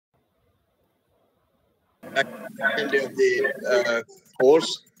Second day of the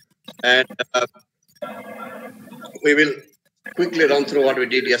course, and we will quickly run through what we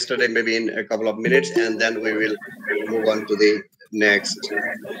did yesterday, maybe in a couple of minutes, and then we will move on to the next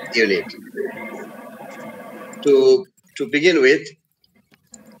unit. To begin with,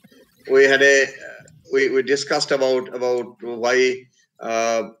 we had we discussed about why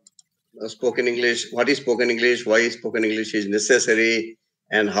spoken English, what is spoken English, why spoken English is necessary,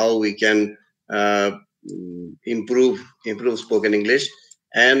 and how we can improve spoken English.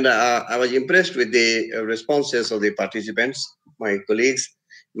 And I was impressed with the responses of the participants, my colleagues,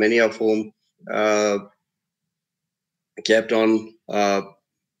 many of whom kept on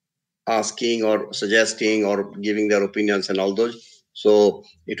asking or suggesting or giving their opinions and all those. So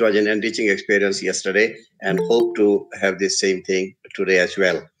it was an enriching experience yesterday, and hope to have the same thing today as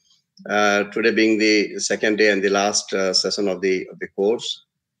well. Today being the second day and the last session of the course,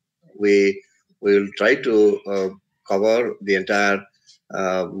 we will try to cover the entire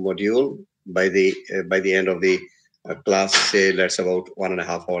module by the end of the class. Say that's about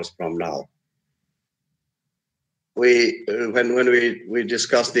 1.5 hours from now. We when we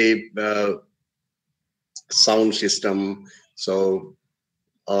discuss the sound system. So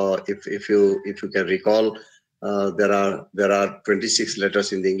if you can recall, there are 26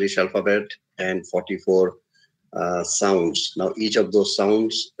 letters in the English alphabet and 44 sounds. Now each of those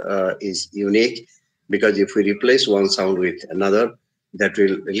sounds is unique, because if we replace one sound with another, that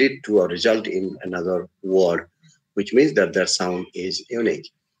will lead to or result in another word, which means that that sound is unique.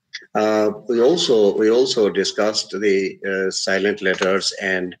 We also discussed the silent letters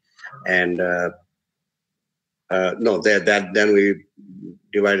and then we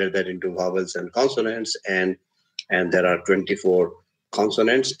divided that into vowels and consonants, and there are 24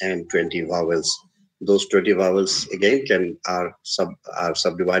 consonants and 20 vowels. Those 20 vowels again are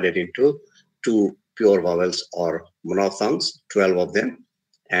subdivided into 2 pure vowels or monophthongs, 12 of them,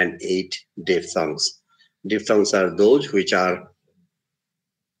 and 8 diphthongs. Diphthongs are those which are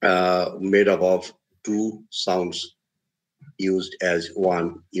made up of 2 sounds used as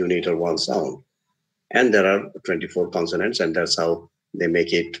one unit or one sound. And there are 24 consonants, and that's how they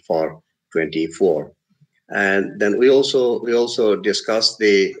make it for 24. And then we also discussed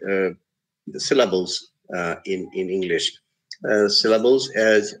the syllables in English. Syllables,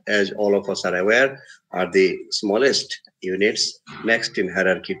 as all of us are aware, are the smallest units next in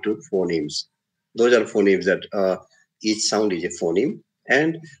hierarchy to phonemes. Those are phonemes that each sound is a phoneme,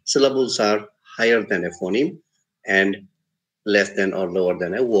 and syllables are higher than a phoneme and less than or lower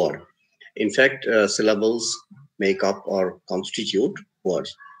than a word. In fact, syllables make up or constitute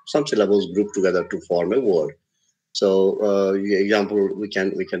words. Some syllables group together to form a word. So, example, we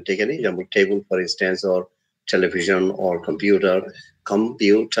can take an example: table, for instance, or television, or computer.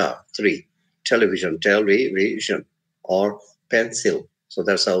 Computer, 3. Television, television, or pencil. So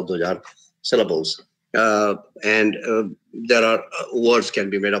that's how those are syllables. And there are words can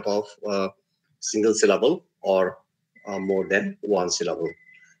be made up of single syllable or more than one syllable,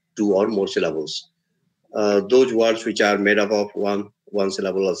 2 or more syllables. Those words which are made up of one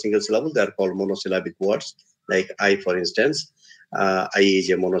syllable or single syllable, they are called monosyllabic words. Like I, for instance, I is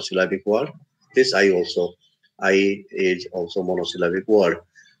a monosyllabic word. This I is also monosyllabic word.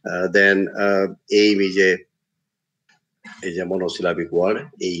 Then aim is a monosyllabic word.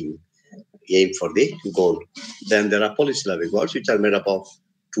 Aim for the goal. Then there are polysyllabic words which are made up of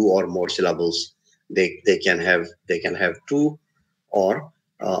 2 or more syllables. They can have 2 or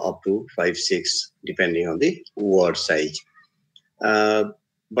up to 5, 6, depending on the word size.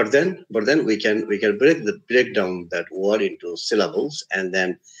 But then we can break down that word into syllables and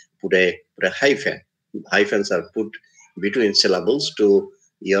then put a hyphen. Hyphens are put between syllables to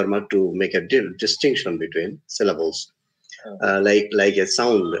make a distinction between syllables. Like a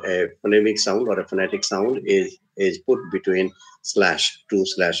sound, a phonemic sound or a phonetic sound is put between /2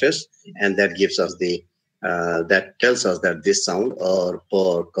 slashes, and that gives us that tells us that this sound or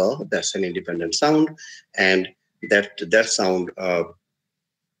per, that's an independent sound, and that sound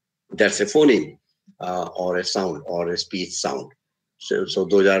that's a phoneme or a sound or a speech sound. So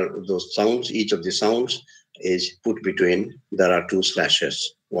those are those sounds. Each of the sounds is put between. There are 2 slashes,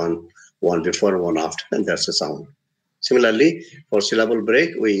 one before, one after, and that's a sound. Similarly, for syllable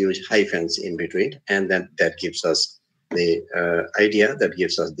break, we use hyphens in between, and then that gives us the idea, that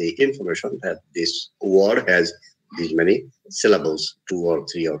gives us the information that this word has these many syllables, 2 or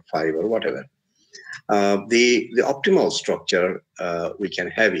 3 or 5 or whatever. The optimal structure we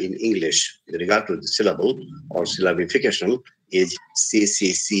can have in English with regard to the syllable or syllabification is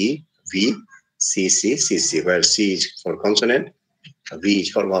CCCV, CCCC, where C is for consonant, V is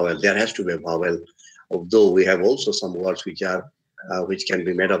for vowel. There has to be a vowel Although we have also some words which can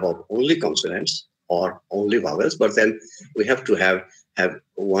be made up of only consonants or only vowels, but then we have to have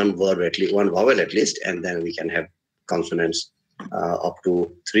one verb at least, one vowel at least, and then we can have consonants up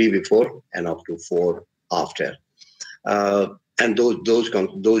to 3 before and up to 4 after. And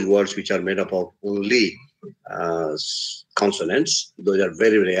those words which are made up of only consonants, those are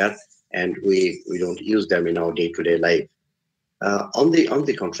very rare, and we don't use them in our day-to-day life. On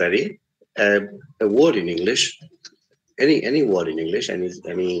the contrary, a word in English, any word in English,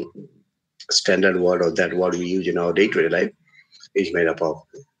 any standard word or that word we use in our day-to-day life is made up of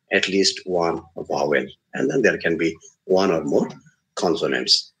at least one vowel, and then there can be one or more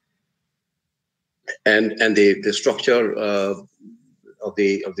consonants. And the structure of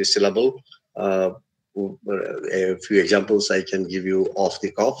the syllable. A few examples I can give you off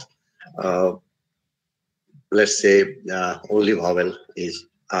the cuff. Let's say only vowel is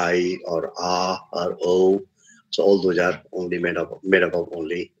I or A or O. So all those are only made up of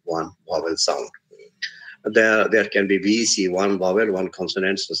only one vowel sound. There can be B, C, one vowel, one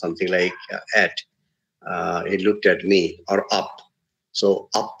consonant. So something like at. He looked at me, or up. So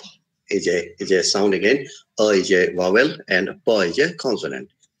up is a sound again. A is a vowel and P is a consonant.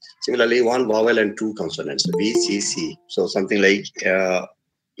 Similarly, one vowel and two consonants, B, C, C. So something like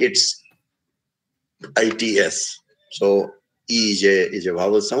it's ITS. So E is a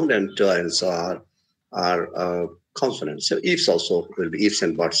vowel sound and T and S are consonants. So ifs also will be ifs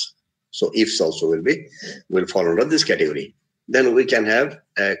and buts. So ifs also will fall under this category. Then we can have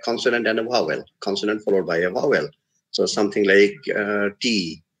a consonant and a vowel. Consonant followed by a vowel. So something like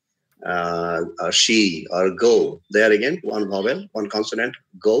T, she, or go. There again, one vowel, one consonant.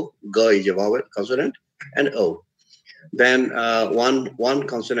 Go is a vowel, consonant, and O. Then one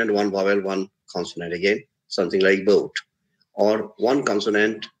consonant, one vowel, one consonant again. Something like boat. Or one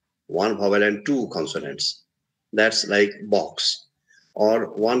consonant, one vowel, and two consonants. That's like box. Or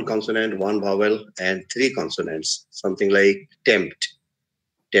one consonant, one vowel, and three consonants. Something like tempt,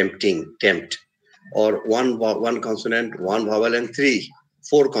 tempting, tempt. Or one consonant, one vowel, and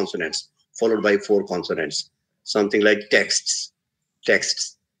four consonants, followed by four consonants. Something like texts,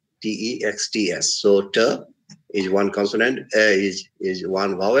 TEXTS. So T is one consonant, A is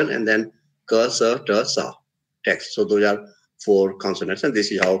one vowel, and then K, S, T, Sa, text. So those are four consonants, and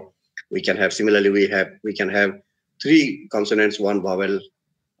this is how we can have. Similarly, we can have three consonants, one vowel,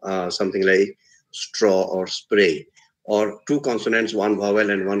 something like straw or spray. Or two consonants, one vowel,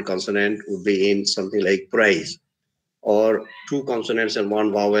 and one consonant would be in something like prize. Or two consonants and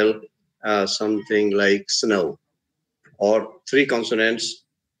one vowel, something like snow. Or three consonants,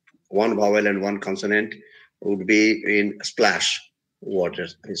 one vowel and one consonant would be in splash water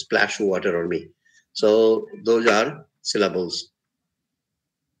on me. So those are syllables.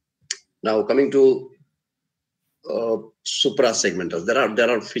 Now coming to supra-segmentals, there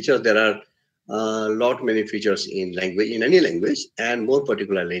are features. There are many features in any language, and more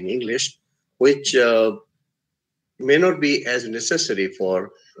particularly in English, which may not be as necessary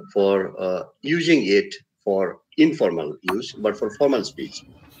for using it for informal use, but for formal speech.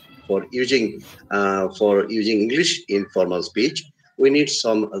 For using English in formal speech, we need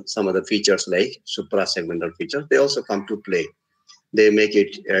some other features like supra-segmental features. They also come to play. They make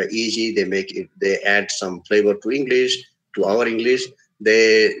it easy. They add some flavor to English, to our English.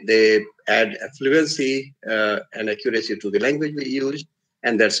 They add fluency and accuracy to the language we use,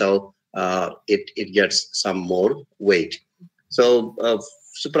 and that's how it gets some more weight. So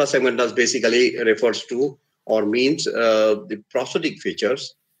supra-segmentals basically refers to or means the prosodic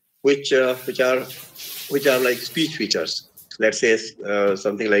features, which are like speech features. Let's say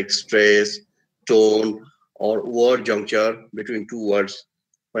something like stress, tone, or word juncture between two words.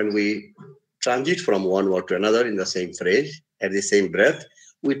 When we transit from one word to another in the same phrase at the same breath,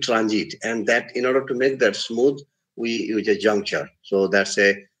 we transit, and that in order to make that smooth, we use a juncture. So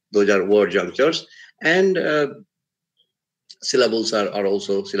those are word junctures, and syllables are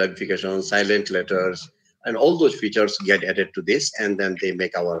also syllabification, silent letters, and all those features get added to this, and then they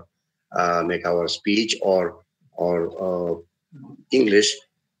make our speech or English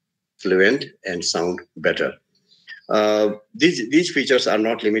fluent and sound better. These features are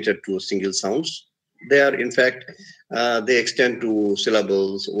not limited to single sounds. They are, in fact, they extend to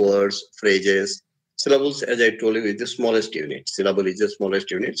syllables, words, phrases. Syllables, as I told you, is the smallest unit. Syllable is the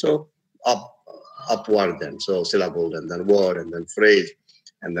smallest unit. So upward then. So syllable, and then word, and then phrase,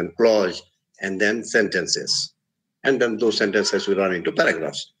 and then clause, and then sentences. And then those sentences will run into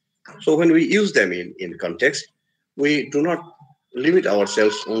paragraphs. So when we use them in context, we do not limit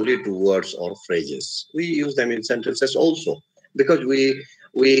ourselves only to words or phrases. We use them in sentences also, because we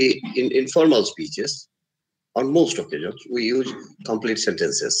we in informal speeches, on most occasions, we use complete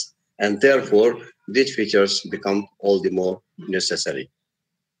sentences, and therefore these features become all the more necessary.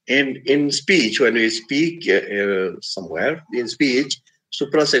 In speech, when we speak somewhere, in speech,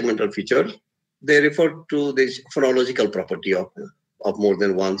 suprasegmental features, they refer to this phonological property of more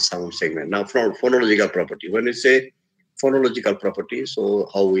than one sound segment. Now, phonological property, when we say phonological property, so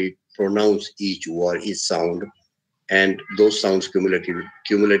how we pronounce each word, each sound, and those sounds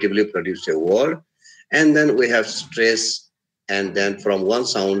cumulatively produce a word. And then we have stress, and then from one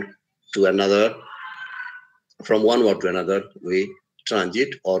sound to another, from one word to another, we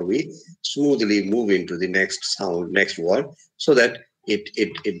transit or we smoothly move into the next sound, next word, so that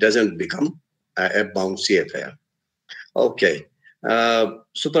it doesn't become a bouncy affair. Okay.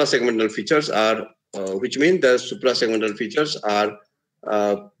 Suprasegmental features are, which mean the suprasegmental features are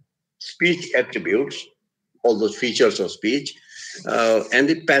speech attributes, all those features of speech, and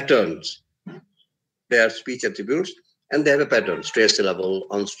the patterns. They are speech attributes, and they have a pattern: stressed syllable,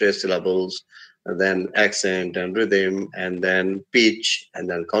 unstressed syllables, and then accent and rhythm, and then pitch, and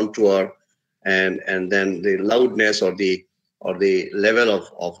then contour, and then the loudness or the level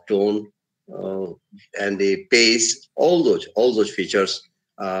of tone, and the pace. All those features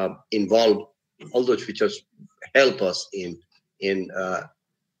involve. All those features help us in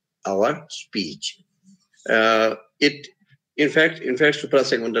our speech. It in fact,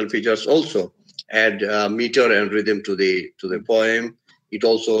 suprasegmental features also add meter and rhythm to the poem. It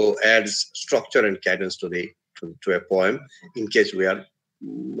also adds structure and cadence to a poem in case we are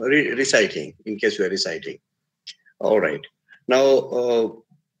reciting. In case we are reciting. All right. Now,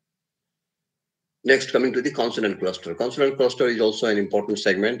 next, coming to the consonant cluster. Consonant cluster is also an important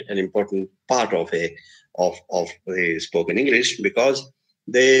segment, an important part of a spoken English, because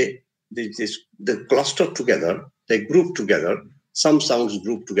they cluster together, they group together. Some sounds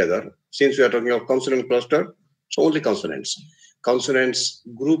group together. Since we are talking of consonant cluster, so only consonants. Consonants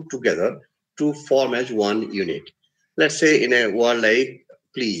group together to form as one unit. Let's say in a word like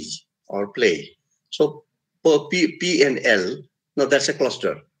please or play. So for P and L, now that's a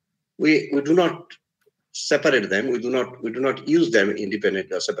cluster. We do not separate them. We do not use them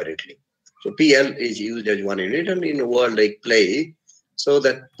independently or separately. So PL is used as one unit, and in a word like play, so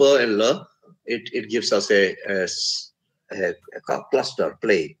that per and la, it gives us a cluster,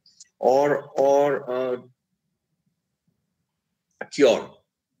 play, or cure,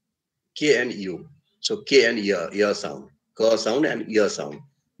 K and U. So K and ear sound, K sound and ear sound.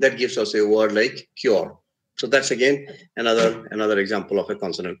 That gives us a word like cure. So that's again another example of a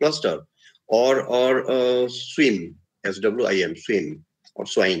consonant cluster. Or swim, SWIM, swim, or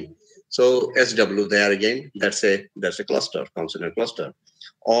swine. So SW there again, that's a cluster, consonant cluster.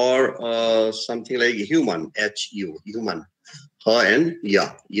 Or something like human, HU, human. Her and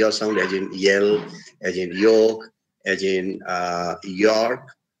ya, sound as in yell, as in yoke, as in York,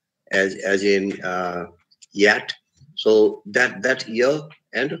 as in yat. So that ya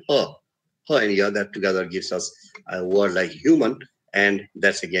and her and ya, that together gives us a word like human, and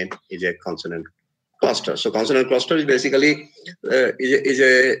that's again is a consonant cluster. So consonant cluster is basically is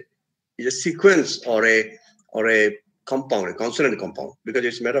a sequence or a compound, a consonant compound, because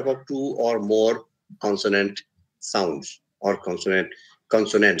it's made up of two or more consonant sounds or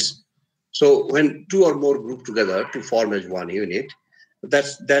consonants. So when two or more group together to form as one unit,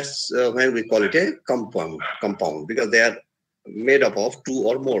 that's when we call it a compound, because they are made up of two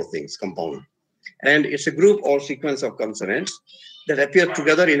or more things, compound. And it's a group or sequence of consonants that appear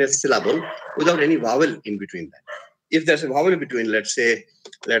together in a syllable without any vowel in between them. If there's a vowel in between, let's say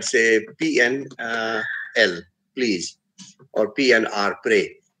P and L, please, or P and R,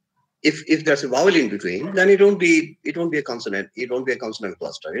 pray. If there's a vowel in between, then it won't be a consonant. It won't be a consonant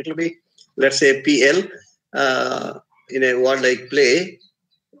cluster. It'll be, let's say, PL in a word like play.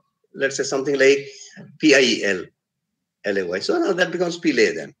 Let's say something like PIEL, LAY. So now that becomes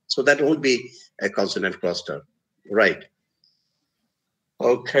PLay then. So that won't be a consonant cluster, right?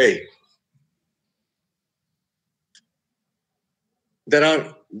 Okay. There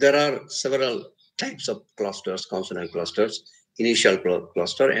are several types of clusters, consonant clusters, initial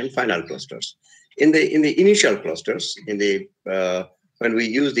cluster and final clusters. In the initial clusters, when we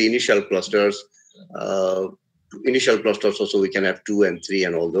use the initial clusters also we can have 2 and 3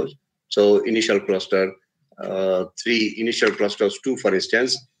 and all those. So initial cluster 3, initial clusters 2, for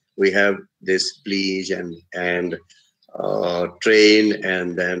instance, we have this please and train,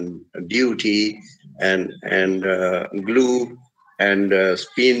 and then duty and glue and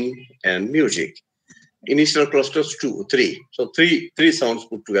spin and music. Initial clusters 2, 3. So three sounds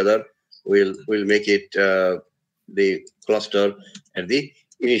put together will make it the cluster at the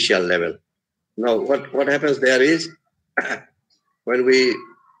initial level. Now, what happens there is when we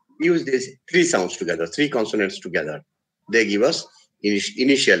use these three sounds together, three consonants together, they give us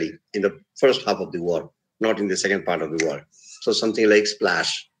initially in the first half of the word, not in the second part of the word. So something like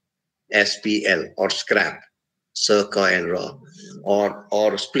splash, SPL, or scrap, circa and raw,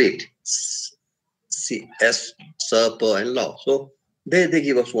 or split, S, per, and law. So they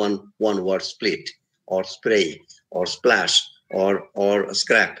give us one word, split, or spray, or splash, or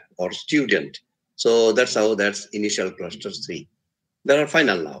scrap, or student. So that's initial clusters three. There are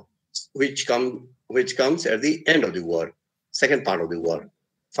final now, which comes at the end of the word, second part of the word,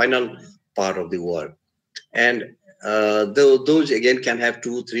 final part of the word, and those again can have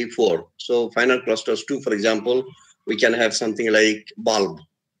two, three, four. So final clusters two, for example, we can have something like bulb,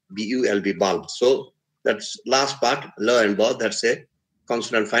 bulb, bulb. So that's last part, la and ba. That's a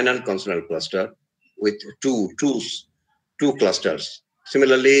final consonant cluster with two clusters.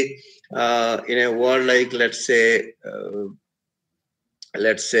 Similarly, in a word like let's say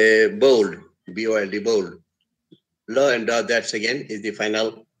bold, bold, bold. La and da, that's again is the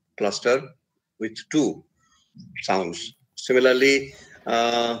final cluster with two sounds. Similarly,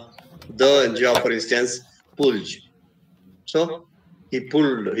 the and ja, for instance, pulls. So he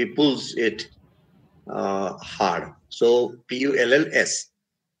pulls it hard. So PULLS,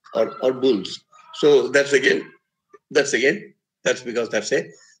 or bulls. So that's because that's a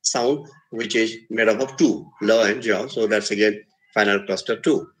sound which is made up of two, la and ja. So that's again final cluster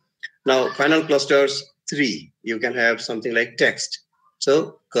two. Now final clusters three, you can have something like text.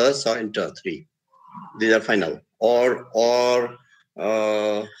 So ka, sa, and ta, three. These are final. Or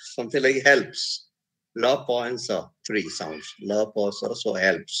something like helps. La, pa, and sa, three sounds. La, pa, sa, so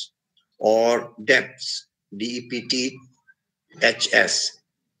helps. Or depths. DEPTHS.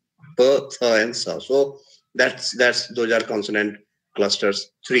 Per, tha, and sa. So that's those are consonant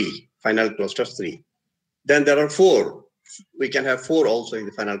clusters three. Final clusters three. Then there are four. We can have four also in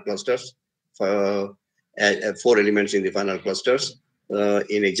the final clusters. Four elements in the final clusters.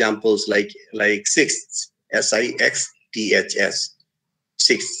 In examples like sixths, SIXTHS,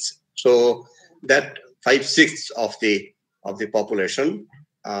 sixths. So that 5/6 of the population,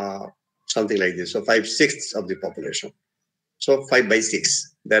 something like this. So 5/6 of the population. So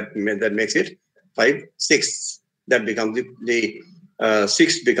 5/6. That makes it 5/6. That becomes the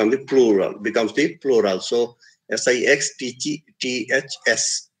six becomes the plural. So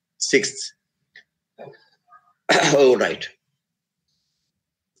SIXTHS, sixth. Oh, right.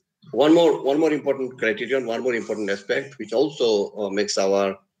 One more important criterion, one more important aspect, which also makes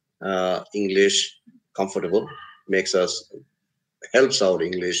our English comfortable, helps our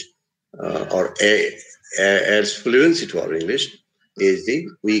English or adds fluency to our English, is the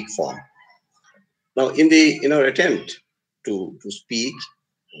weak form. Now, in our attempt to speak,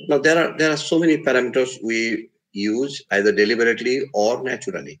 now there are so many parameters we use either deliberately or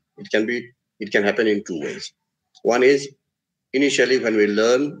naturally. It can happen in two ways. One is initially when we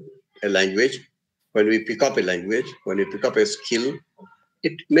learn a language, when we pick up a language, when we pick up a skill,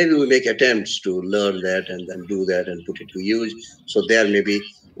 maybe we make attempts to learn that and then do that and put it to use. So there maybe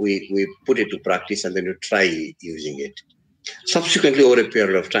we put it to practice and then we try using it. Subsequently, over a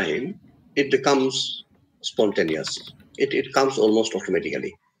period of time, it becomes spontaneous. It comes almost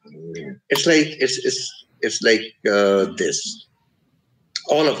automatically. It's like this.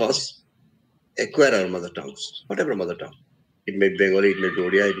 All of us acquire our mother tongues, whatever mother tongue. It may be Bengali, it may be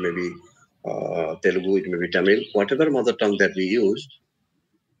Odia, it may be Telugu, it may be Tamil. Whatever mother tongue that we use,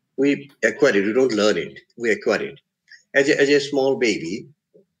 we acquire it. We don't learn it. We acquire it. As a small baby,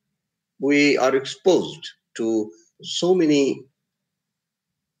 we are exposed to so many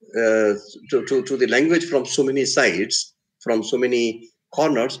to the language from so many sides, from so many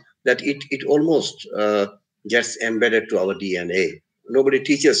corners, that it almost gets embedded to our DNA. Nobody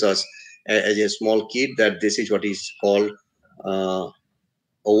teaches us as a small kid that this is what is called, or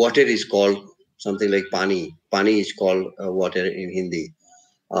water is called something like pani. Pani is called water in Hindi,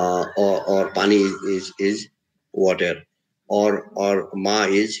 or pani is water, or ma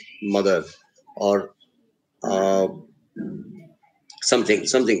is mother, or uh, something.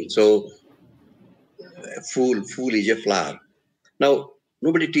 So fool is a flower. Now,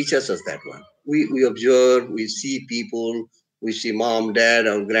 nobody teaches us that one. We observe, we see people, we see mom, dad,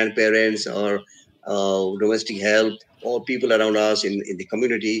 or grandparents, or domestic help, or people around us in the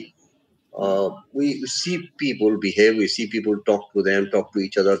community. We see people behave, we see people talk to them, talk to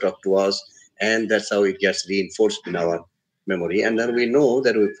each other, talk to us, and that's how it gets reinforced in our memory. And then we know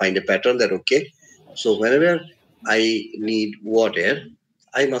that we find a pattern that, okay, so whenever I need water,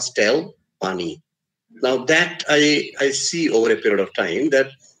 I must tell pani. Now that I see over a period of time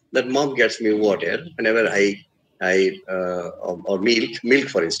that mom gets me water whenever or milk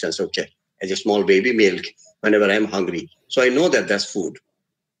for instance. Okay, as a small baby, milk whenever I'm hungry. So I know that that's food.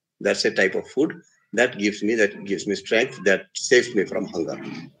 That's a type of food that gives me strength, that saves me from hunger.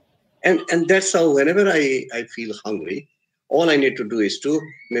 And that's how whenever I feel hungry, all I need to do is to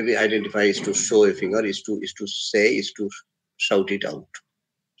maybe identify, is to show a finger, is to shout it out.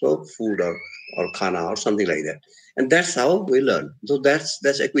 So food or khana or something like that. And that's how we learn. So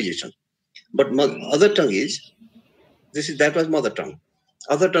that's acquisition. But other tongue is that was mother tongue.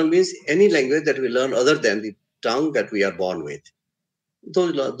 Other tongue means any language that we learn other than the tongue that we are born with.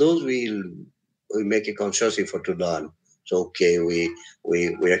 Those we make a conscious effort to learn. So okay, we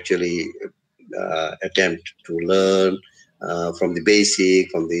actually attempt to learn from the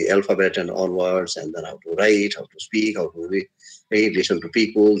basic, from the alphabet and onwards, and then how to write, how to speak, how to read, listen to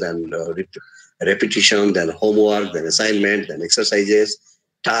people, then repetition, then homework, then assignment, then exercises,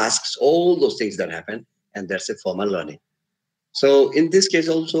 tasks, all those things that happen, and that's a formal learning. So in this case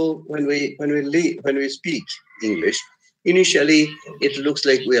also, when we speak English, initially it looks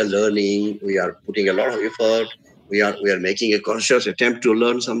like we are learning, we are putting a lot of effort, we are making a conscious attempt to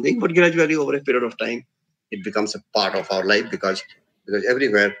learn something, but gradually over a period of time, it becomes a part of our life because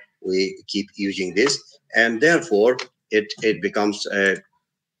everywhere we keep using this, and therefore it becomes a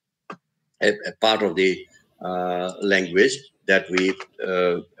part of the language that we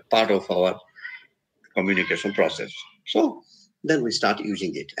part of our communication process. So then we start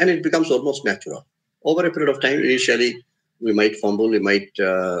using it, and it becomes almost natural. Over a period of time, initially we might fumble, we might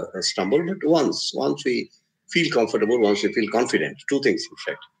stumble, but once we feel comfortable, once we feel confident, two things in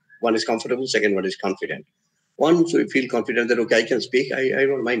fact. One is comfortable, second one is confident. Once we feel confident that okay, I can speak, I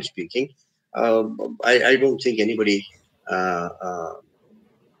don't mind speaking. I don't think anybody. I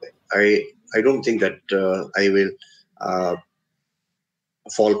I don't think that I will.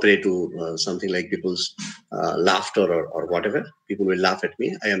 Fall prey to something like people's laughter or whatever. People will laugh at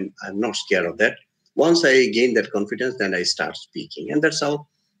me. I'm not scared of that. Once I gain that confidence, then I start speaking, and that's how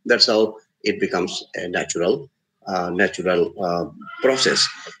it becomes a natural process.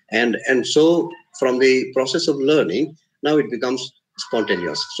 And so from the process of learning, now it becomes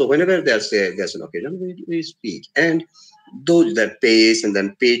spontaneous. So whenever there's an occasion, we speak, and those that pace and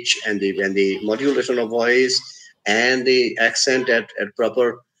then pitch and the modulation of voice and the accent at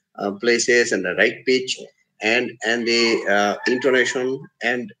proper places and the right pitch and the intonation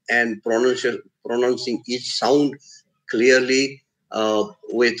and pronouncing each sound clearly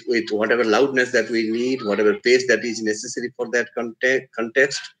with whatever loudness that we need, whatever pace that is necessary for that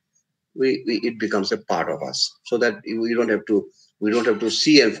context, we it becomes a part of us, so that we don't have to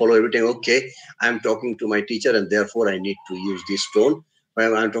see and follow everything. Okay, I'm talking to my teacher and therefore I need to use this tone.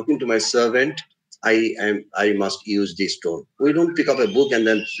 When I'm talking to my servant, I must use this tone. We don't pick up a book and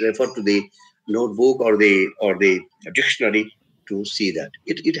then refer to the notebook or the dictionary to see that.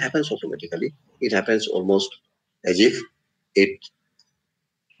 It happens automatically. It happens almost as if it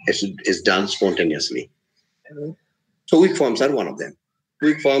is done spontaneously. So weak forms are one of them.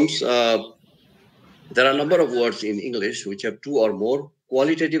 Weak forms. There are a number of words in English which have two or more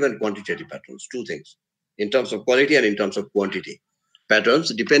qualitative and quantitative patterns, two things, in terms of quality and in terms of quantity.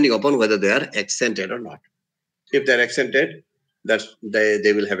 Patterns depending upon whether they are accented or not. If they're accented,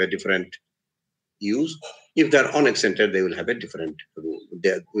 they will have a different use. If they're unaccented, they will have a different rule.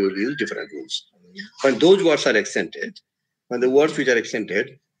 We will use different rules. When those words are accented, when the words which are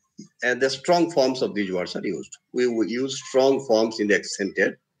accented, and the strong forms of these words are used. We will use strong forms in the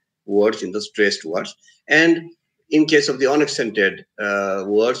accented words, in the stressed words. And in case of the unaccented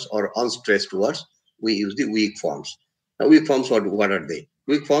words or unstressed words, we use the weak forms. Now, weak forms, what are they?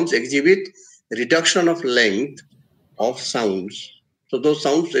 Weak forms exhibit reduction of length of sounds. So those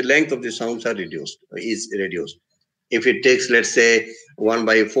sounds, the length of the sounds is reduced. If it takes, let's say,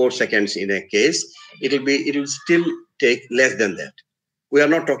 1/4 seconds in a case, it will still take less than that. We are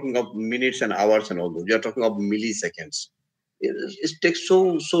not talking of minutes and hours and all those. We are talking of milliseconds. It takes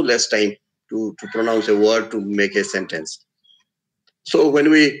so less time to pronounce a word, to make a sentence. So when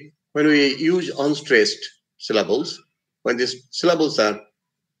we use unstressed syllables, when these syllables are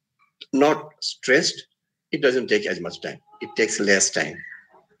not stressed, it doesn't take as much time. It takes less time.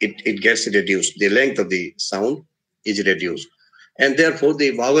 It gets reduced. The length of the sound is reduced. And therefore the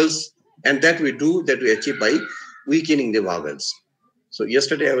vowels, and that we achieve by weakening the vowels. So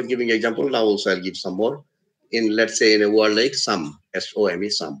yesterday I was giving an example. Now also I'll give some more. Let's say in a word like some, SOME,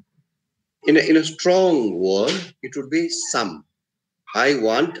 some. In a strong word, it would be some. I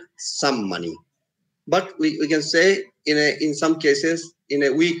want some money. But we can say in some cases, in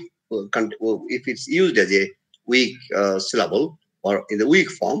a weak if it's used as a weak syllable or in the weak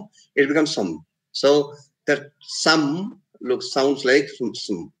form, it becomes some. So that some sounds like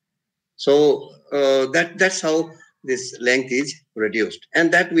sum. So that's how this length is reduced,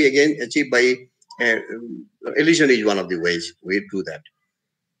 and that we again achieve by uh, elision is one of the ways we do that.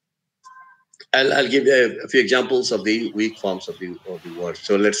 I'll give a few examples of the weak forms of the word.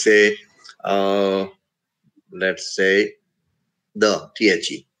 So uh, let's say the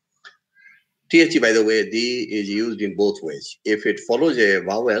the. The, by the way, the is used in both ways. If it follows a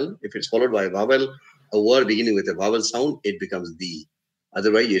vowel, if it's followed by a vowel, a word beginning with a vowel sound, it becomes the.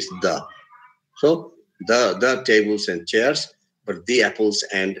 Otherwise, it's the. So the tables and chairs, but the apples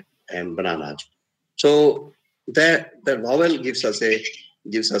and bananas. So that vowel gives us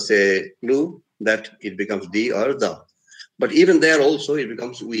a clue that it becomes the or the. But even there also it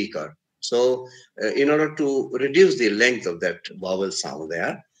becomes weaker. So in order to reduce the length of that vowel sound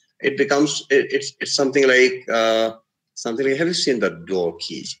there, it becomes it's something like have you seen the door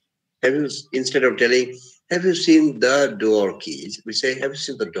keys? Have you, instead of telling have you seen the door keys, we say have you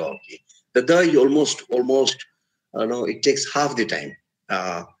seen the door key? The is almost no, it takes half the time,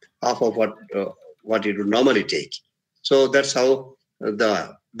 uh, half of what it would normally take. So that's how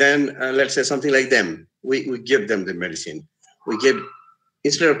the then let's say something like them. We give them the medicine. We give,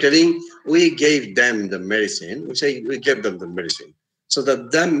 instead of telling we gave them the medicine, we say we gave them the medicine. So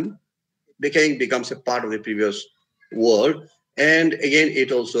that them becomes a part of the previous word, and again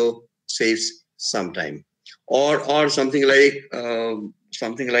it also saves some time. Or something like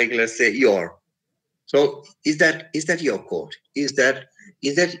let's say your. So is that your coat? Is that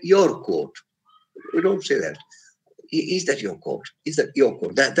your coat? We don't say that. Is that your coat? Is that your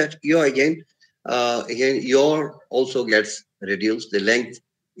coat? That your again your also gets reduced. The length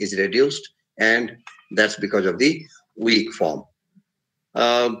is reduced, and that's because of the weak form.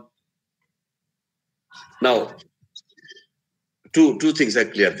 Um, Now, two things are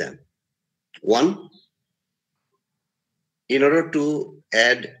clear then. One, in order to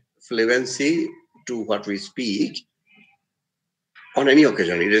add fluency to what we speak on any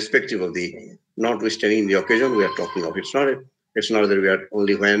occasion, irrespective of the notwithstanding the occasion we are talking of, it's not that we are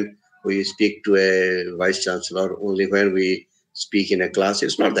only when we speak to a vice chancellor, only when we speak in a class.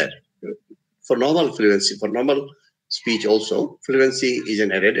 It's not that. For normal fluency, for normal speech also, fluency is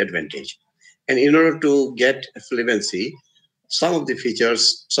an added advantage. And in order to get fluency, some of the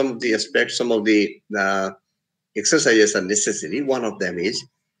features, some of the aspects, some of the exercises are necessary. One of them is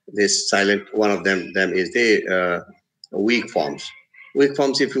this silent. One of them is the weak forms. Weak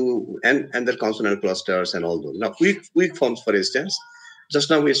forms, if you and the consonant clusters and all those. Now, weak forms, for instance, just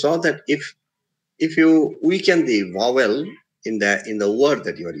now we saw that if you weaken the vowel in the word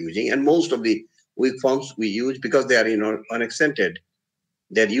that you are using, and most of the weak forms we use because they are unaccented.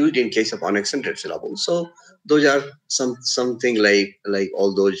 They're used in case of unaccented syllables. So those are something like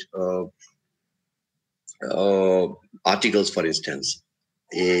all those articles, for instance,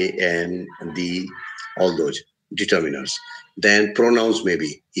 a and the, all those determiners. Then pronouns may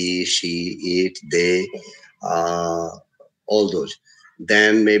be he, she, it, they, all those.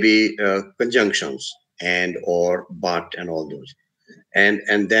 Then maybe conjunctions and, or, but, and all those.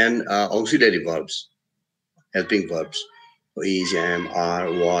 And then auxiliary verbs, helping verbs, is, am,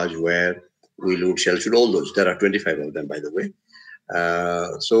 are, was, were, will, would, shall, should, all those. There are 25 of them, by the way.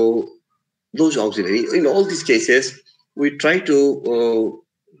 So those auxiliary, in all these cases, we try to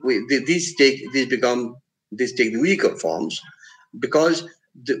these take the weaker forms because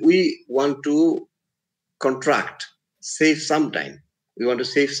we want to contract, save some time. We want to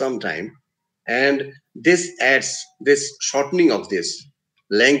save some time, and this adds this shortening of this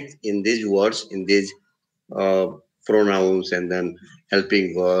length in these words, in these uh, pronouns, and then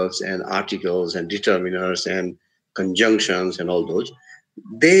helping verbs and articles and determiners and conjunctions and all those.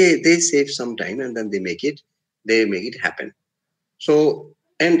 They save some time, and then they make it happen. So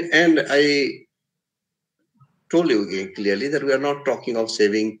and I told you again clearly that we are not talking of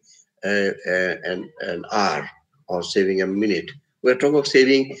saving an hour or saving a minute. We are talking of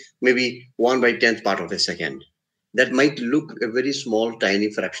saving maybe 1/10th part of a second. That might look a very small, tiny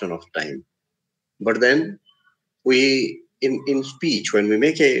fraction of time, but then we in speech, when we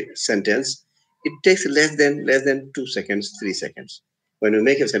make a sentence, it takes less than 2 seconds, 3 seconds. When we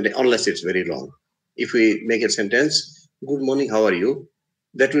make a sentence, unless it's very long, if we make a sentence, good morning, how are you,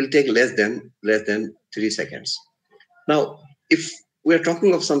 that will take less than 3 seconds. Now if we're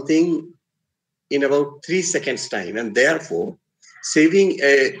talking of something in about 3 seconds time, and therefore saving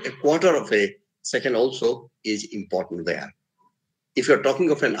a quarter of a second also is important there. If you're talking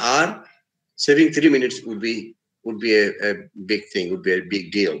of an hour, saving 3 minutes would be a big thing, would be a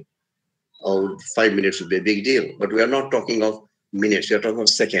big deal. 5 minutes would be a big deal. But we are not talking of minutes. We are talking of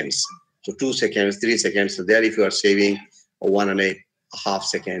seconds. So 2 seconds, 3 seconds. So there, if you are saving 1.5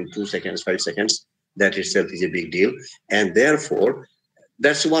 seconds, 2 seconds, 5 seconds, that itself is a big deal. And therefore,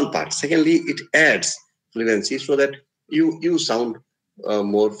 that's one part. Secondly, it adds fluency so that you sound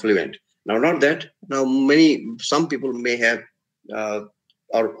more fluent. Now, not that. Now, some people may have,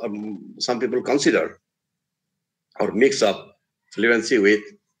 or some people consider or mix up fluency with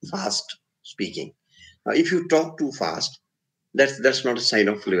fast speaking. Now, if you talk too fast, that's not a sign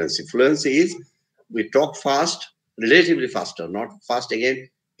of fluency. Fluency is we talk fast, relatively faster, not fast again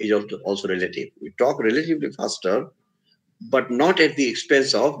is also relative. We talk relatively faster, but not at the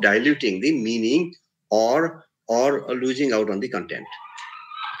expense of diluting the meaning or losing out on the content.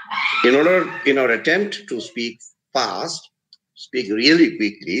 In our attempt to speak fast, speak really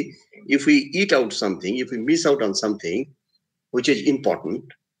quickly, if we eat out something, if we miss out on something which is important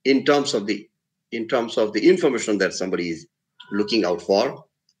in terms of the information that somebody is looking out for,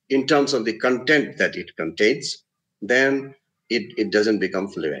 in terms of the content that it contains, then it doesn't become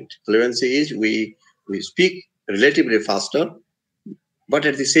fluent. Fluency is we speak relatively faster, but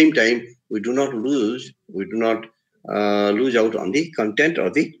at the same time we do not lose out on the content or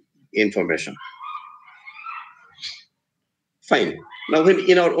the information. Fine. Now, when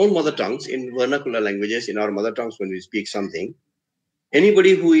in our own mother tongues, in vernacular languages, in our mother tongues, when we speak something,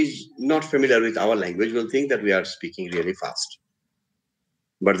 anybody who is not familiar with our language will think that we are speaking really fast.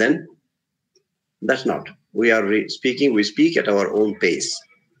 But then, that's not. We speak at our own pace.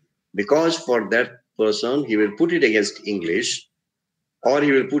 Because for that person, he will put it against English or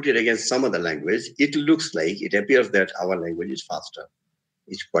he will put it against some other language. It appears that our language is faster.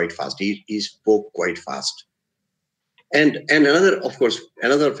 It's quite fast. He spoke quite fast. And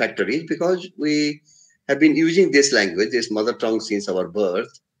another factor is because we have been using this language, this mother tongue, since our birth,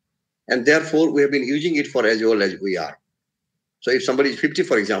 and therefore we have been using it for as old as we are. So if somebody is 50,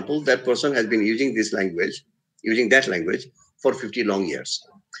 for example, that person has been using that language for 50 long years.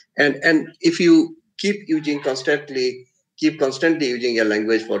 And if you keep constantly using a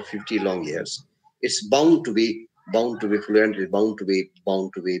language for 50 long years, it's bound to be fluent, it's bound to be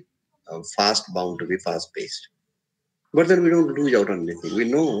fast, bound to be fast paced. But then we don't lose out on anything. We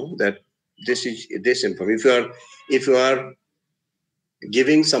know that this information. If you are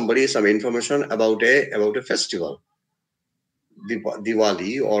giving somebody some information about a festival,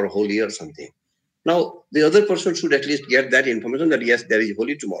 Diwali or Holi or something. Now, the other person should at least get that information that yes, there is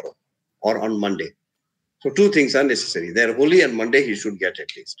Holi tomorrow or on Monday. So two things are necessary. There Holi and Monday he should get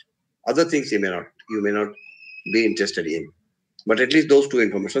at least. Other things you may not be interested in. But at least those two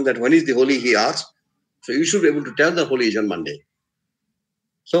information, that when is the Holi he asks. So you should be able to tell the Holi is on Monday.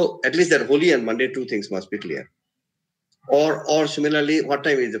 So at least that Holi and Monday, two things must be clear. Or similarly, what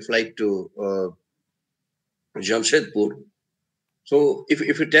time is the flight to Jamshedpur? So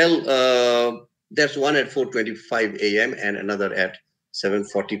if you tell there's one at 4:25 a.m. and another at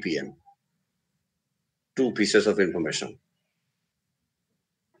 7:40 p.m. Two pieces of information.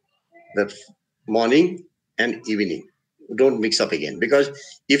 That's morning and evening. Don't mix up again, because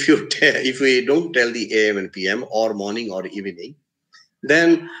if we don't tell the AM and PM or morning or evening,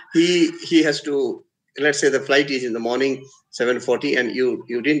 then he has to, let's say the flight is in the morning 7:40 and you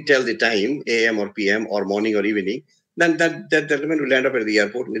didn't tell the time AM or PM or morning or evening, then that gentleman will end up at the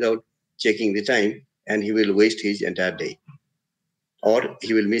airport without checking the time and he will waste his entire day, or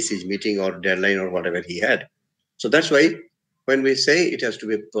he will miss his meeting or deadline or whatever he had. So that's why when we say, it has to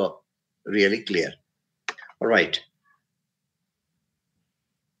be really clear. All right.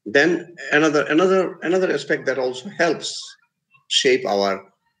 Then another aspect that also helps shape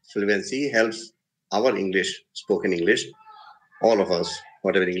our fluency, helps our English, spoken English, all of us,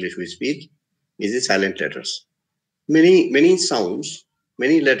 whatever English we speak, is the silent letters. Many sounds,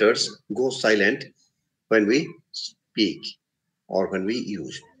 many letters go silent when we speak or when we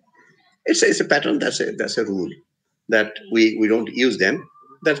use. It's a pattern, that's a rule, that we don't use them.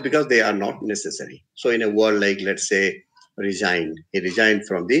 That's because they are not necessary. So in a word like, let's say, resigned, he resigned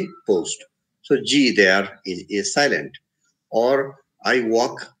from the post. So G there is silent. Or I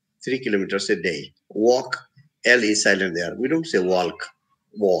walk 3 kilometers a day. Walk, L is silent there. We don't say walk.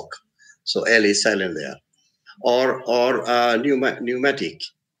 So L is silent there. Or pneumatic,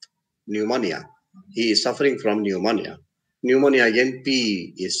 pneumonia. He is suffering from pneumonia. Pneumonia again,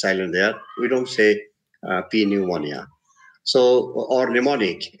 P is silent there. We don't say P pneumonia. So, or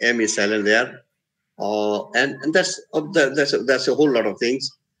mnemonic, M is silent there. And that's a whole lot of things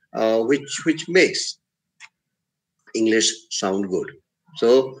which makes English sound good.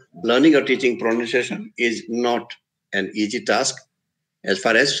 So learning or teaching pronunciation is not an easy task. as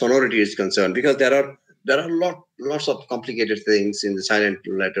far as sonority is concerned, because there are lots of complicated things in the silent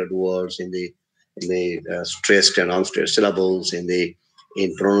lettered words, in the stressed and unstressed syllables,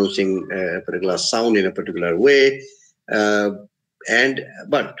 in pronouncing a particular sound in a particular way, uh, and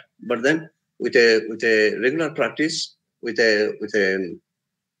but then with a regular practice, with a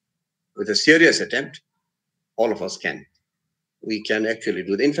serious attempt, all of us can. We can actually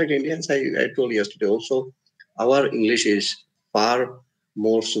do that. In fact, Indians, I told yesterday also, our English is far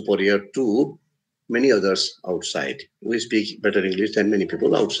more superior to many others outside. We speak better English than many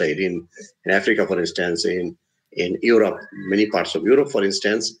people outside. In Africa, for instance, in Europe, many parts of Europe, for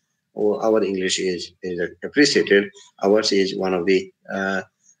instance, our English is appreciated. Ours is one of the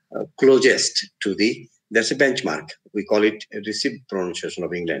closest to that's a benchmark. We call it a received pronunciation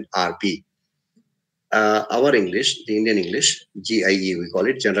of England, RP. Our English, the Indian English, GIE, we call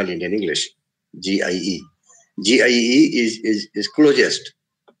it General Indian English, GIE. GIE is closest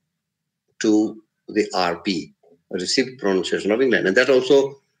to the RP, received pronunciation of England. And that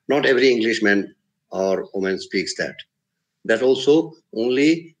also, not every Englishman or woman speaks that. That also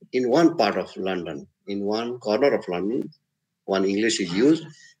only in one part of London, in one corner of London, one English is used.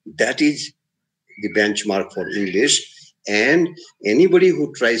 That is the benchmark for English. And anybody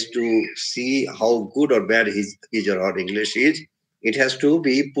who tries to see how good or bad his or her English is, it has to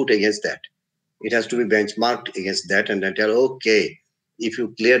be put against that. It has to be benchmarked against that, and then tell, okay, if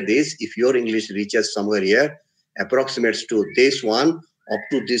you clear this, if your English reaches somewhere here, approximates to this one, up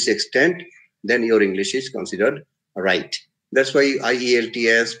to this extent, then your English is considered right. That's why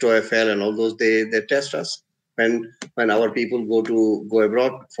IELTS, TOEFL, and all those, they test us when our people go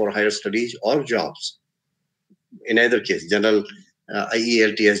abroad for higher studies or jobs. In either case, general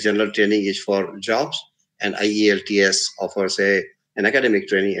IELTS general training is for jobs, and IELTS offers an academic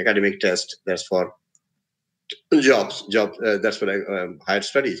training, academic test that's for that's for higher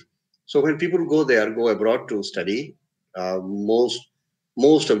studies. So when people go abroad to study, most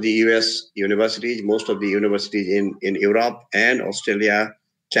of the US universities, most of the universities in Europe and Australia,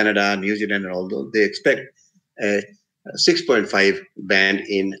 Canada, New Zealand, and all those, they expect a 6.5 band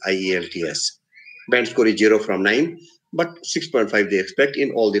in IELTS. Band score is 0 from 9, but 6.5 they expect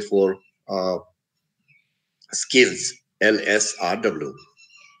in all the four skills, LSRW: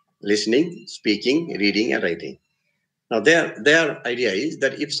 listening, speaking, reading, and writing. Now, their idea is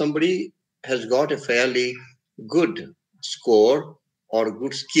that if somebody has got a fairly good score or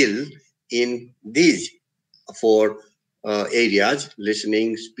good skill in these four areas,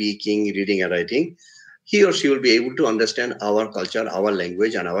 listening, speaking, reading, and writing, he or she will be able to understand our culture, our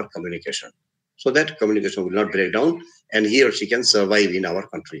language, and our communication. So that communication will not break down, and he or she can survive in our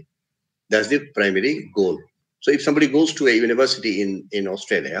country. That's the primary goal. So if somebody goes to a university in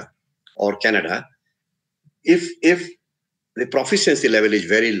Australia or Canada, if the proficiency level is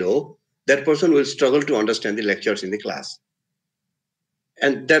very low, that person will struggle to understand the lectures in the class.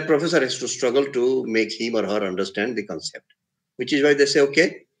 And that professor has to struggle to make him or her understand the concept, which is why they say,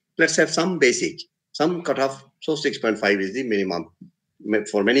 okay, let's have some basic, some cutoff. So 6.5 is the minimum.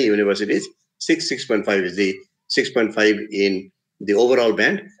 For many universities, 6.5 is the 6.5 in the overall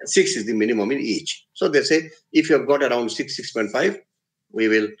band, 6 is the minimum in each. So they say, if you have got around 6.5,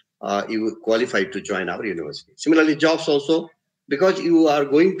 you will qualify to join our university. Similarly, jobs also, because you are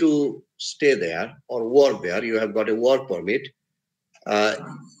going to stay there or work there, you have got a work permit,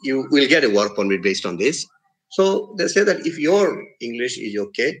 you will get a work permit based on this. So they say that if your English is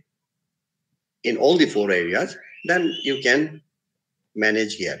okay in all the four areas, then you can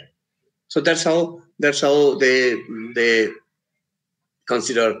manage here. So that's how they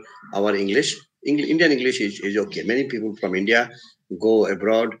consider our English. Indian English is okay. Many people from India go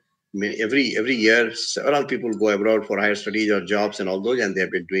abroad. Every year, several people go abroad for higher studies or jobs and all those, and they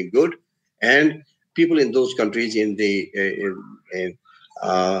have been doing good. And people in those countries in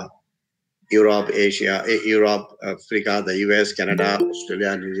Europe, Asia, Europe, Africa, the US, Canada,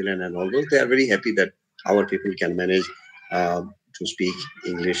 Australia, New Zealand, and all those, they are very happy that our people can manage to speak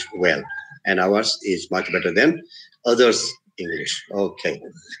English well. And ours is much better than others' English. Okay.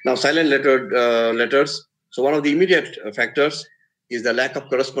 Now, silent letters. So one of the immediate factors is the lack of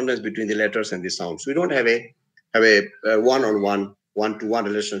correspondence between the letters and the sounds. We don't have a one-on-one, one-to-one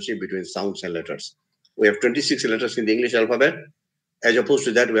relationship between sounds and letters. We have 26 letters in the English alphabet. As opposed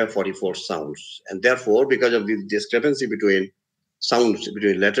to that, we have 44 sounds. And therefore, because of the discrepancy between sounds,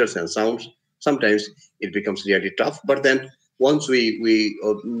 between letters and sounds, sometimes it becomes really tough. But then once we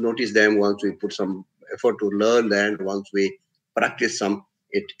notice them, once we put some effort to learn them, once we practice some,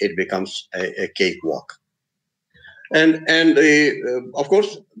 it becomes a cakewalk. And of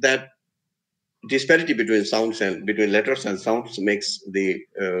course, that disparity between sounds and between letters and sounds makes the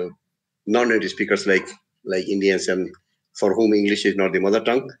non-native speakers like Indians and for whom English is not the mother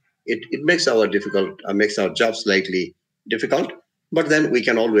tongue, it makes our makes our job slightly difficult. But then we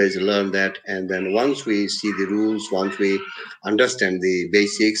can always learn that, and then once we see the rules, once we understand the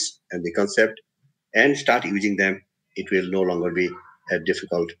basics and the concept and start using them, it will no longer be a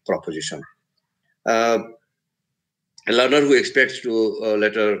difficult proposition. Uh, a learner who expects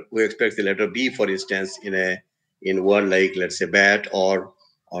who expects the letter B, for instance, in word like, let's say, bat or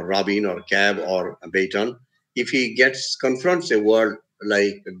robin or cab or baton, if he gets confronts a word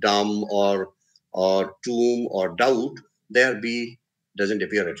like dumb or tomb or doubt, there B doesn't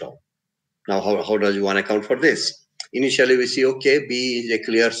appear at all. Now, how does one account for this? Initially, we see, okay, B is a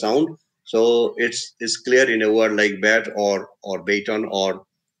clear sound. So it's clear in a word like bat or baton or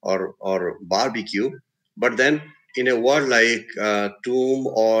barbecue. But then in a word like tomb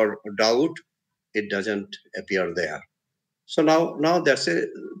or doubt, it doesn't appear there. So now there's a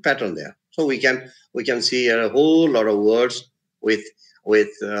pattern there. So we can see a whole lot of words with with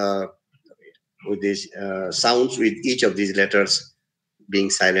uh, with these sounds with each of these letters being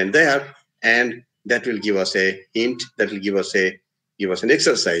silent there, and that will give us a hint, that will give us an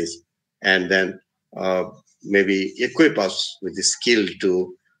exercise, and then uh, maybe equip us with the skill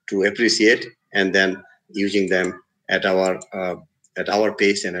to appreciate and then using them at our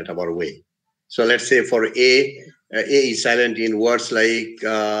pace and at our way. So let's say for A is silent in words like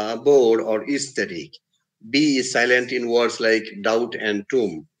bored or aesthetic. B is silent in words like doubt and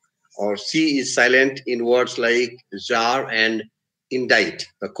tomb, or C is silent in words like jar and indict.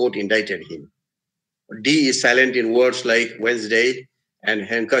 The court indicted him. D is silent in words like Wednesday and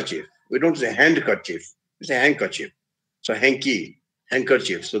handkerchief. We don't say handkerchief, we say handkerchief. So hanky,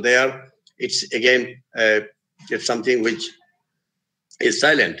 handkerchief. So there, it's again, it's something which is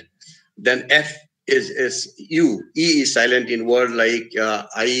silent. Then F is U. E is silent in word like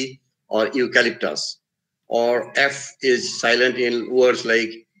I or eucalyptus. Or F is silent in words like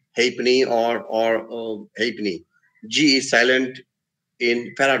halfpenny or halfpenny. G is silent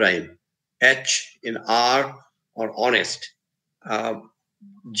in paradigm. H in R or honest. Uh,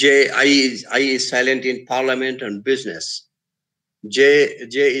 I is silent in parliament and business. J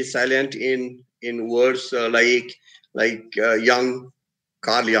is silent in words young,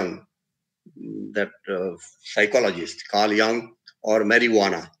 Carl Jung, that psychologist, Carl Jung, or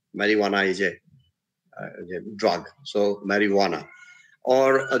marijuana. Marijuana is a drug, so marijuana.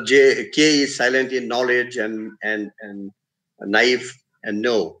 Or K is silent in knowledge and knife and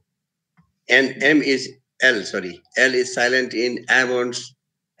no. And L is silent in almonds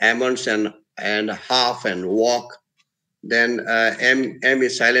and half and walk. Then M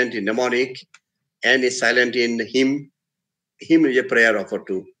is silent in mnemonic. N is silent in hymn. Hymn is a prayer offered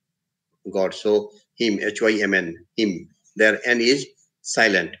to God. So hymn, Hymn, hymn. There N is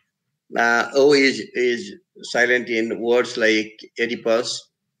silent. O is silent in words like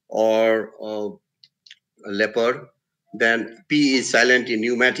Oedipus or leopard. Then P is silent in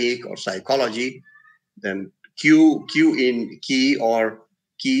pneumatic or psychology. Then Q in key or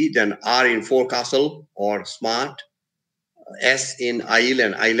key. Then R in forecastle or smart. S in isle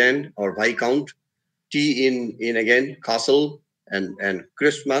and island or viscount. T in again castle and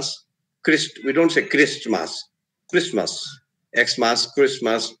Christmas. We don't say Christmas. Christmas. Xmas,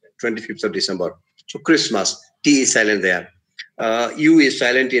 Christmas, 25th of December. So Christmas. T is silent there. U is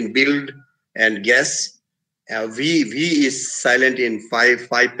silent in build and guess. V is silent in five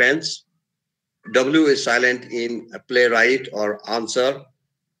pence. W is silent in playwright or answer.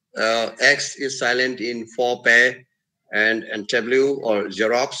 X is silent in for pay and tableau or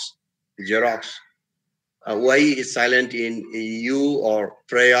Xerox. Y is silent in U or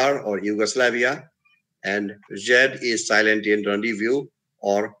prayer or Yugoslavia, and Z is silent in rendezvous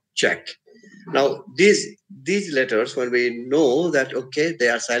or check. Now, these letters, when we know that, okay, they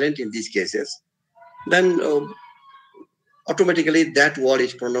are silent in these cases, then automatically that word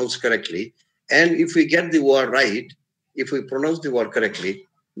is pronounced correctly. And if we get the word right, if we pronounce the word correctly,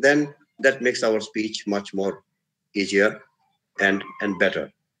 then that makes our speech much more easier and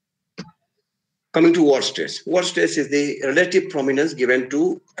better. Coming to word stress. Word stress is the relative prominence given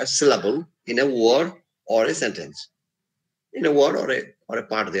to a syllable in a word or a sentence, in a word or a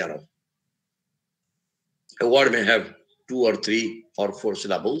part thereof. A word may have 2 or 3 or 4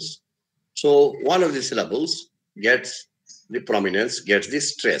 syllables. So one of the syllables gets the prominence, gets the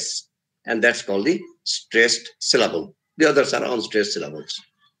stress, and that's called the stressed syllable. The others are unstressed syllables.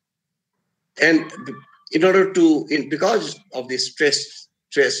 And because of the stressed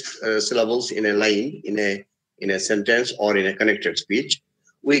syllables in a line, in a sentence or in a connected speech,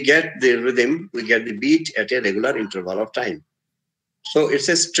 we get the rhythm, we get the beat at a regular interval of time. So it's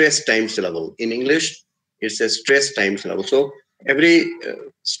a stress time syllable. In English, it's a stress time syllable. So every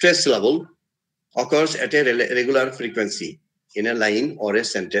stress syllable occurs at a regular frequency in a line or a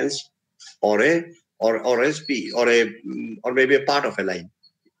sentence or a or a speech or maybe a part of a line,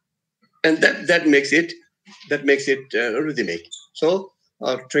 and that makes it rhythmic. So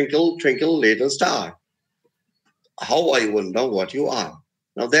twinkle twinkle little star, how I wonder what you are.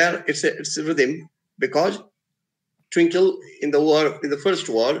 Now there it's a rhythm because twinkle in the first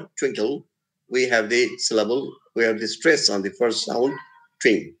word twinkle, we have the syllable, we have the stress on the first sound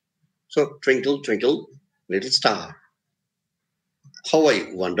twink. So twinkle twinkle little star, how I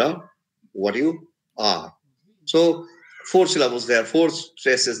wonder what you are. So four syllables there, four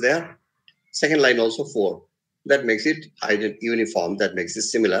stresses there. Second line also four. That makes it uniform. That makes it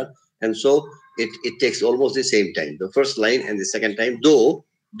similar, and so it takes almost the same time. The first line and the second time, though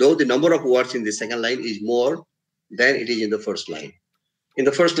the number of words in the second line is more than it is in the first line. In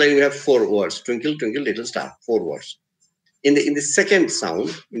the first line we have four words: twinkle twinkle little star, four words. In the second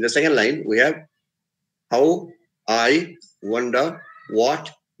sound, in the second line we have how I wonder what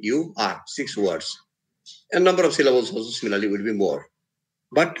you are, six words. A number of syllables also similarly would be more.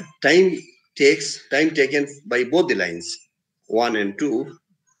 But time taken by both the lines, one and two,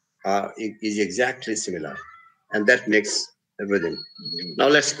 is exactly similar, and that makes a rhythm. Now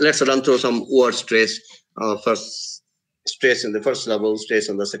let's run through some word stress. First stress in the first syllable, stress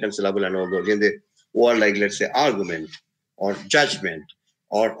on the second syllable, and all those. In the word like let's say argument or judgment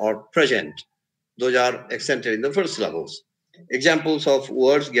or present, those are accented in the first syllables. Examples of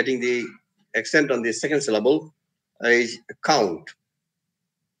words getting the accent on the second syllable is count.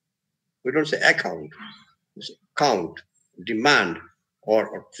 We don't say account. We say count, demand,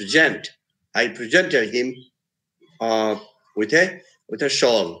 or present. I presented him uh, with a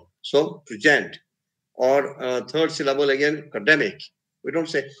shawl. So present. Or third syllable again, academic. We don't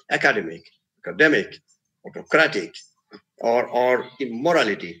say academic, academic, autocratic, or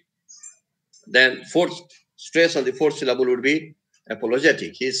immorality. Then fourth stress on the fourth syllable would be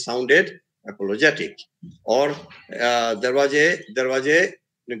apologetic. He sounded apologetic. Or there was a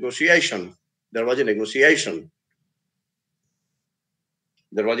negotiation. There was a negotiation.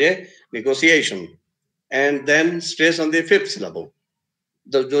 There was a negotiation. And then stress on the fifth syllable.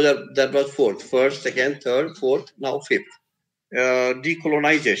 That was fourth. First, second, third, fourth, now fifth.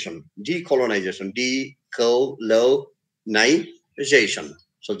 Decolonization. Decolonization. Decolonization.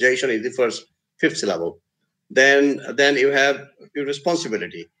 So jation is the first fifth syllable. Then you have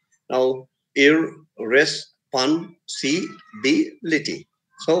irresponsibility. Now irresponsibility.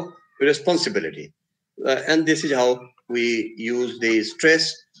 So irresponsibility, and this is how we use the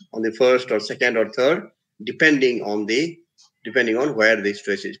stress on the first or second or third, depending on where the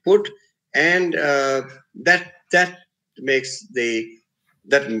stress is put, and that makes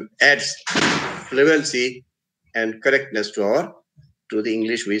that adds fluency and correctness to the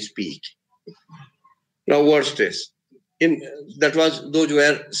English we speak. Now, word stress. That was those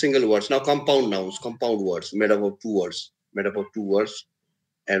were single words. Now, compound nouns, compound words made up of two words,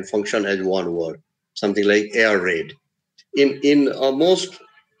 and function as one word. Something like air raid. In most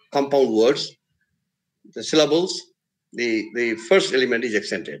compound words, the syllables, the first element is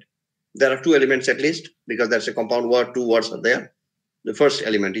accented. There are two elements at least because that's a compound word. Two words are there. The first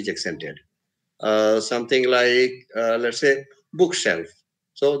element is accented. Something like let's say bookshelf.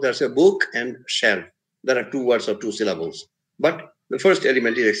 So there's a book and shelf. There are two words or two syllables, but the first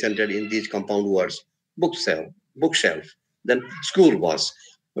element is accented in these compound words: bookshelf. Then school bus,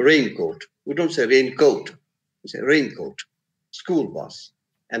 raincoat. We don't say raincoat. We say raincoat. School bus,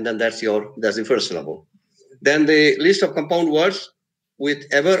 and then that's the first syllable. Then the list of compound words with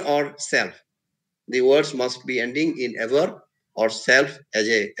ever or self. The words must be ending in ever or self as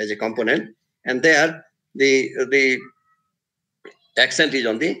a component, and there the accent is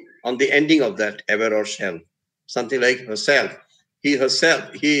on the ending of that ever or shall. Something like herself, she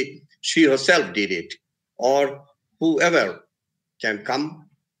herself did it, or whoever can come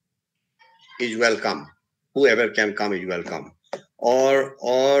is welcome. Whoever can come is welcome,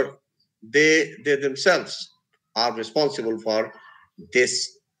 or they themselves are responsible for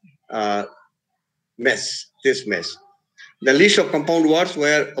this mess. The list of compound words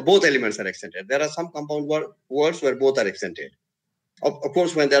where both elements are accented. There are some compound words where both are accented. Of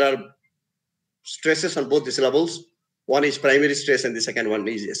course, when there are stresses on both the syllables, one is primary stress and the second one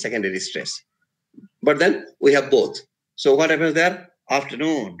is secondary stress. But then we have both. So what happens there?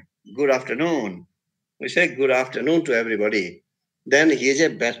 Afternoon, good afternoon. We say good afternoon to everybody. Then he is a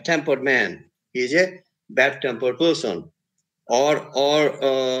bad-tempered man. He is a bad-tempered person.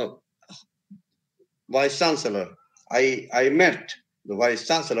 or vice chancellor. I met the vice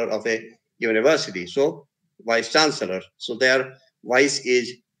chancellor of a university. So vice chancellor. So their vice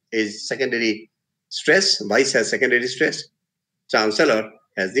is secondary stress. Vice has secondary stress. Chancellor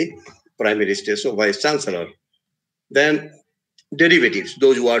has the primary stress. So vice chancellor. Then derivatives,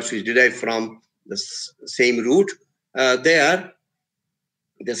 those words which derive from the same root, there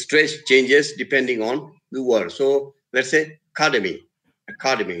the stress changes depending on the word. So let's say academy,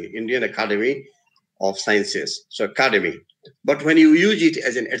 Indian Academy of Sciences. So academy. But when you use it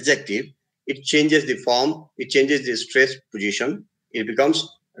as an adjective, it changes the form, it changes the stress position, it becomes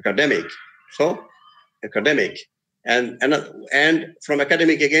academic. So academic. And from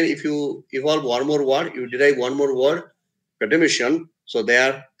academic again, if you evolve one more word, you derive one more word, academician. So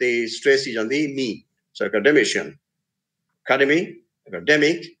there the stress is on the me. So academician, academy,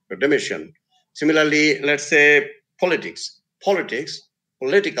 academic, academician. Similarly, let's say politics,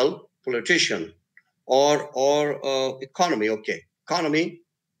 political, politician, or economy. Okay, economy,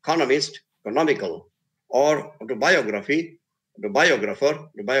 economist, economical, or autobiography, autobiographer,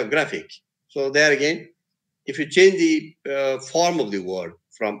 autobiographic. So there again, if you change the form of the word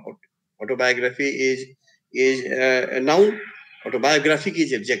from autobiography is a noun, autobiographic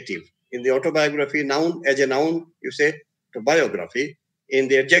is adjective. In the autobiography noun, as a noun, you say autobiography. In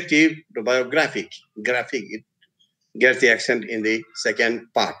the adjective, autobiographic, graphic, it gets the accent in the second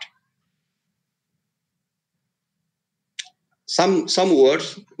part. Some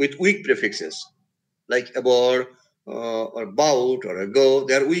words with weak prefixes, like about or about or ago,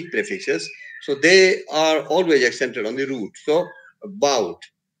 they are weak prefixes. So they are always accented on the root. So about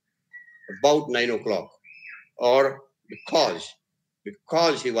 9 o'clock, or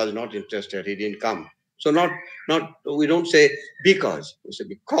because he was not interested, he didn't come. So not we don't say because, we say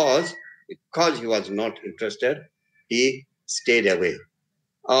because he was not interested, he stayed away.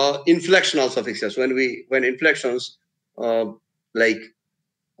 Inflectional suffixes, when inflections uh, like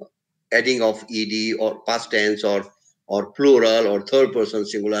adding of ed or past tense or plural or third person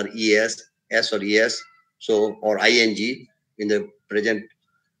singular s or es, so or ing in the present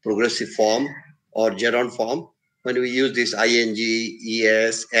progressive form or gerund form. When we use this ing,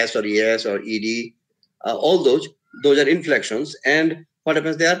 es, s or es or ed, all those are inflections. And what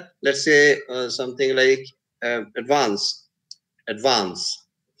happens there? Let's say something like advance.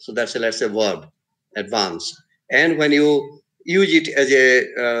 So that's a, let's say, verb, advance. And when you use it as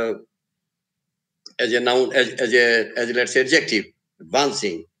a noun, as a let's say adjective,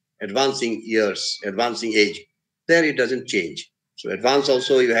 advancing years, advancing age, there it doesn't change. So advance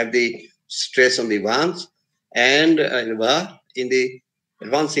also, you have the stress on the advance, and in the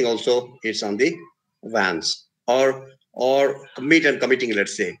advancing also it's on the advance. Or commit and committing,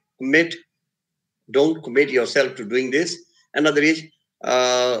 let's say commit, don't commit yourself to doing this. Another is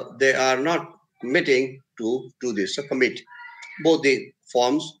they are not committing to do this. So commit, both the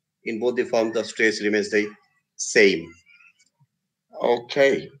forms, in both the forms the stress remains the same.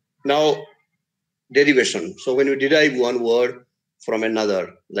 Okay, now derivation. So when you derive one word from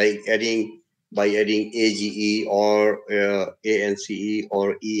another, like adding age or ance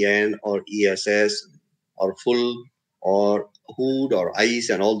or en or ess or full or hood or ice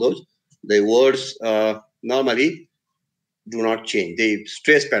and all those, the words normally do not change. The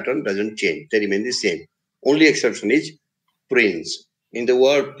stress pattern doesn't change. They remain the same. Only exception is prince. In the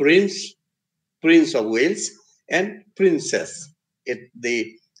word prince, Prince of Wales and princess,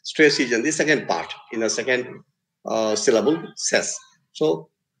 the stress is in the second part, in the second syllable, cess. So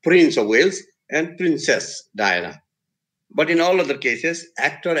Prince of Wales and Princess Diana. But in all other cases,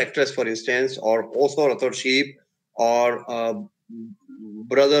 actor, actress, for instance, or author, authorship, or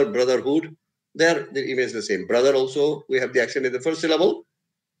brother, brotherhood, there the image is the same. Brother also, we have the accent in the first syllable.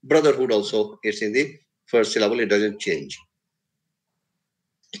 Brotherhood also, it's in the first syllable, it doesn't change.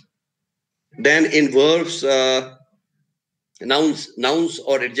 Then in verbs, nouns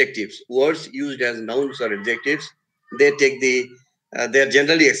or adjectives, words used as nouns or adjectives, they take the they are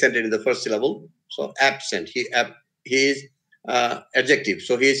generally accented in the first syllable. So absent, he is adjective,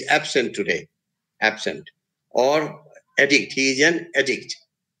 so he is absent today, absent. Or addict, he is an addict,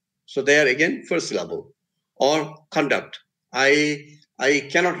 so there again first syllable. Or conduct, I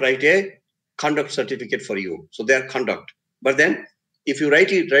cannot write a conduct certificate for you, so they are conduct. But then if you write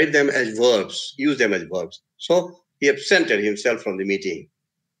them as verbs, use them as verbs. So he absented himself from the meeting.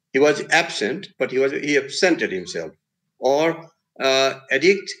 He was absent, but he absented himself. Or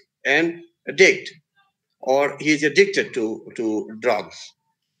addict and addict, or he is addicted to drugs.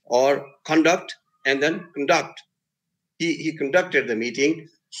 Or conduct and then conduct. He conducted the meeting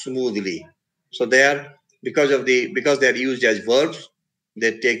smoothly. So there because they are used as verbs,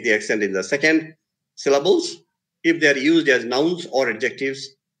 they take the accent in the second syllables. If they are used as nouns or adjectives,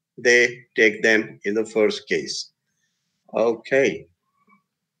 they take them in the first case. Okay.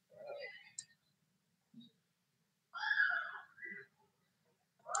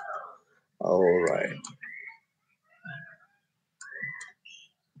 All right.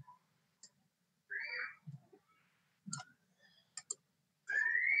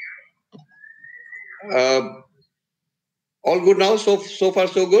 All good now? So far,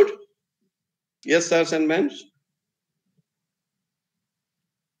 so good? Yes, sirs and ma'ams?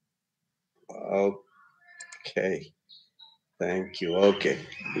 Okay. Thank you. Okay.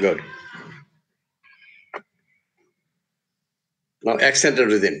 Good. Now, accent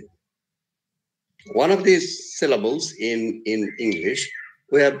and rhythm. One of these syllables in English,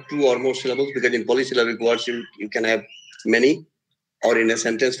 we have two or more syllables, because in polysyllabic words, you can have many. Or in a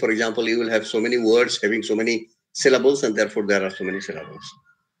sentence, for example, you will have so many words having so many syllables, and therefore there are so many syllables.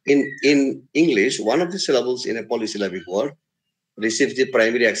 In English, one of the syllables in a polysyllabic word receives the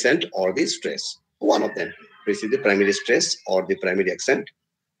primary accent or the stress. One of them receives the primary stress or the primary accent,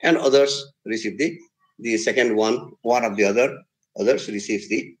 and others receive the second one. One of the others receives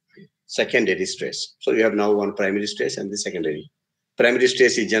the secondary stress. So you have now one primary stress and the secondary. Primary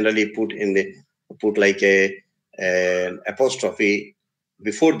stress is generally put like an apostrophe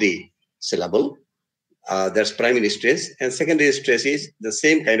before the syllable. That's primary stress, and secondary stress is the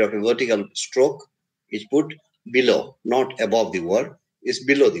same kind of a vertical stroke is put below, not above the word. It's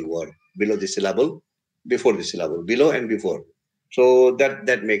below the word, below the syllable, before the syllable, below and before. So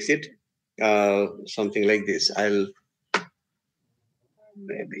that makes it something like this. I'll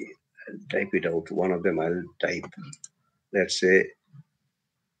maybe type it out. One of them I'll type. Let's say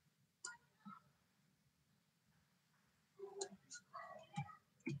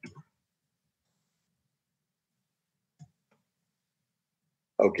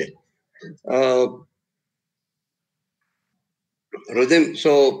okay. Uh, Rhythm.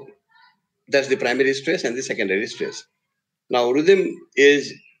 So that's the primary stress and the secondary stress. Now rhythm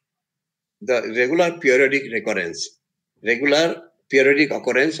is the regular periodic occurrence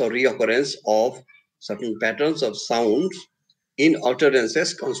or reoccurrence of certain patterns of sounds in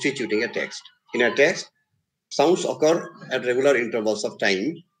utterances constituting a text. In a text, sounds occur at regular intervals of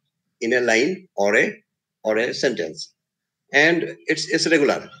time in a line or a sentence, and it's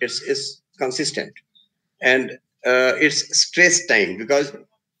regular. It's consistent, and it's stress time, because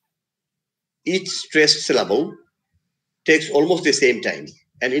each stressed syllable takes almost the same time,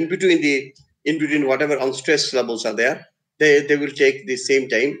 and in between whatever unstressed syllables are there, they will take the same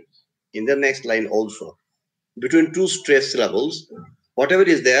time in the next line also. Between two stressed syllables, whatever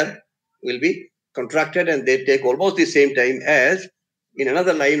is there will be contracted, and they take almost the same time as in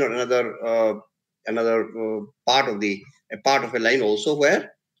another line or another part of a line also,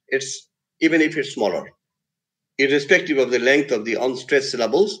 where it's even if it's smaller, irrespective of the length of the unstressed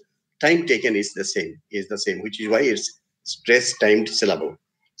syllables, time taken is the same, which is why it's stress timed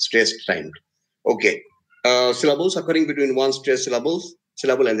stress timed. Okay. Syllables occurring between one syllable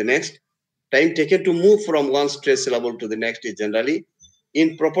and the next. Time taken to move from one stressed syllable to the next is generally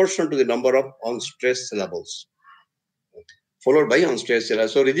in proportion to the number of unstressed syllables, followed by unstressed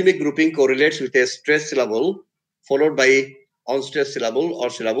syllables. So rhythmic grouping correlates with a stressed syllable followed by unstressed syllable or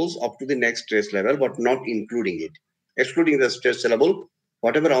syllables up to the next stress level, but not including it. Excluding the stressed syllable,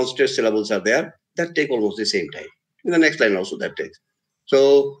 whatever unstressed syllables are there, that take almost the same time. In the next line also that takes.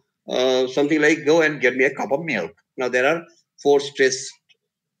 So something like, go and get me a cup of milk. Now there are four stress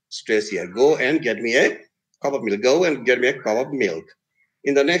here. Go and get me a cup of milk. Go and get me a cup of milk.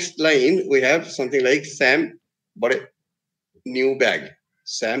 In the next line, we have something like, Sam bought a new bag.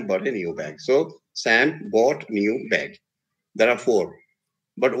 Sam bought a new bag. So Sam bought new bag. There are four.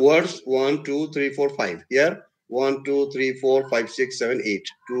 But words 1, 2, 3, 4, 5. Here, 1, 2, 3, 4, 5, 6, 7, 8.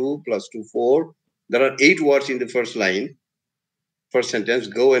 2 plus 2, 4. There are 8 words in the first line. First sentence,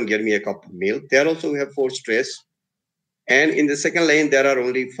 go and get me a cup of milk. There also we have 4 stress. And in the second line, there are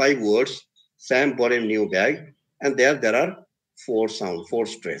only 5 words. Sam bought a new bag. And there are 4 sounds, 4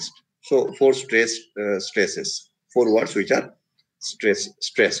 stressed. So 4 stresses. 4 words which are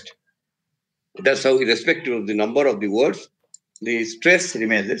stressed. That's how, irrespective of the number of the words, the stress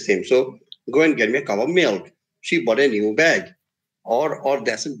remains the same. So go and get me a cup of milk. She bought a new bag. Or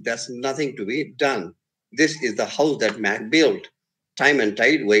that's nothing to be done. This is the house that man built. Time and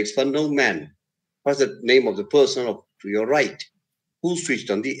tide waits for no man. What's the name of the person to your right? Who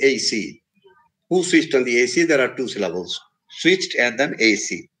switched on the AC? Who switched on the AC? There are 2 syllables. Switched and then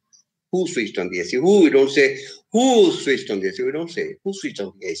AC. Who switched on the AC? Who, we don't say who switched on the AC. We don't say who switched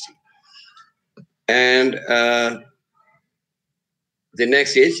on the AC. And the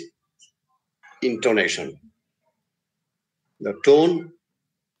next is intonation. The tone,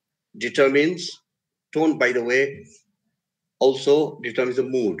 by the way, also determines the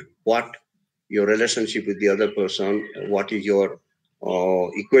mood, what your relationship with the other person, what is your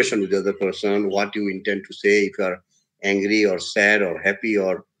equation with the other person, what you intend to say, if you are angry or sad or happy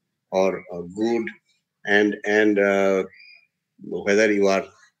or good, and whether you are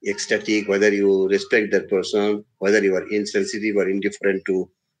ecstatic, whether you respect that person, whether you are insensitive or indifferent to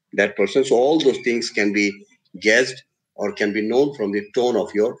that person. So all those things can be guessed or can be known from the tone of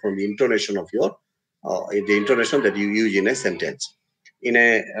from the intonation of the intonation that you use in a sentence.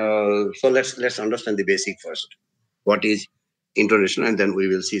 So let's understand the basic first. What is intonation, and then we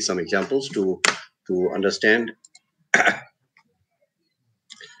will see some examples to understand.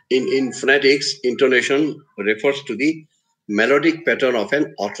 In phonetics, intonation refers to the melodic pattern of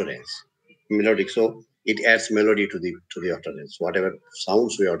an utterance. Melodic, so it adds melody to the utterance. Whatever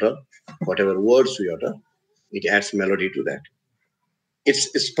sounds we utter, whatever words we utter, it adds melody to that.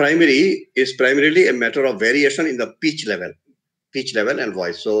 It's primarily a matter of variation in the pitch level and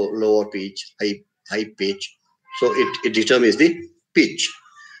voice. So lower pitch, high pitch. So it determines the pitch.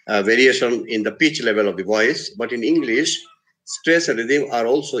 Variation in the pitch level of the voice. But in English, stress and rhythm are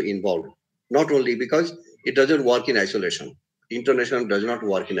also involved. Not only because it doesn't work in isolation. Intonation does not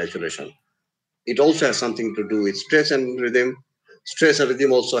work in isolation. It also has something to do with stress and rhythm. Stress and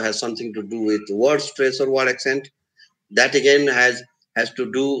rhythm also has something to do with word stress or word accent. That again has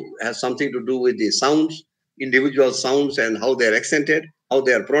something to do with the sounds, individual sounds, and how they are accented, how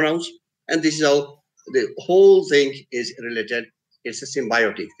they are pronounced. And this is how the whole thing is related. It's a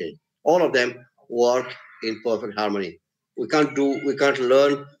symbiotic thing. All of them work in perfect harmony. We can't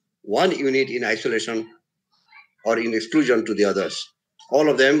learn one unit in isolation or in exclusion to the others. All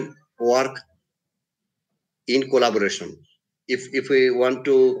of them work in collaboration. If we want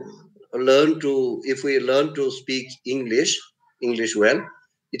to if we learn to speak English well,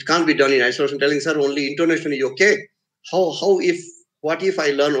 it can't be done in isolation, telling sir only intonation is okay. How if what if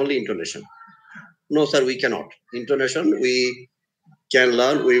I learn only intonation? No sir, we cannot. Intonation we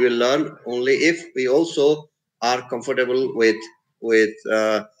will learn only if we also are comfortable with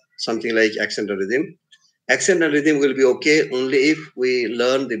something like accent and rhythm. Accent and rhythm will be okay only if we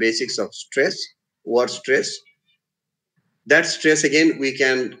learn the basics of stress, word stress. That stress again we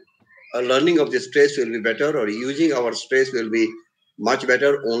can learning of the stress will be better, or using our stress will be much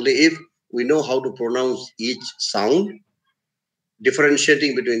better only if we know how to pronounce each sound,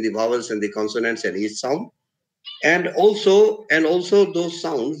 differentiating between the vowels and the consonants and each sound. And also those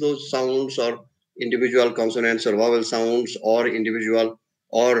sounds or individual consonants or vowel sounds or individual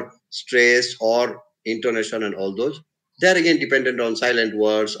or stress or intonation and all those, they're again dependent on silent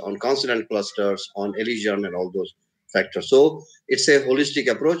words, on consonant clusters, on elision and all those factors. So it's a holistic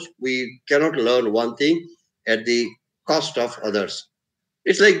approach. We cannot learn one thing at the cost of others.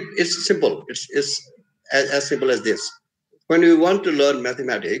 It's simple. It's as simple as this. When we want to learn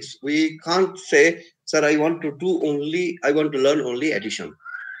mathematics, we can't say, sir, I want to learn only addition.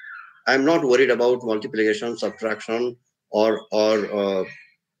 I'm not worried about multiplication, subtraction, or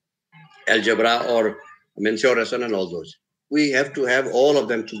algebra or mensuration and all those. We have to have all of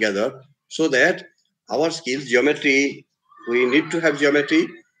them together so that our skills, geometry, we need to have geometry,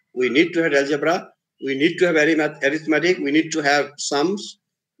 we need to have algebra, we need to have arithmetic, we need to have sums,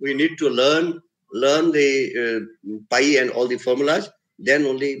 we need to learn the pi and all the formulas. Then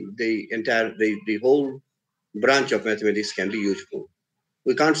only the whole branch of mathematics can be useful.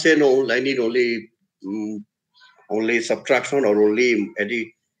 We can't say no, I need mm, only subtraction or only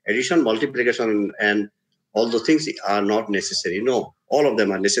addition, multiplication, and all those things are not necessary. No, all of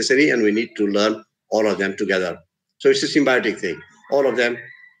them are necessary, and we need to learn all of them together. So it's a symbiotic thing. All of them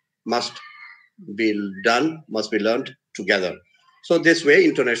must must be learned together. So this way,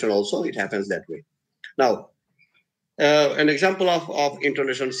 intonation also, it happens that way. Now, an example of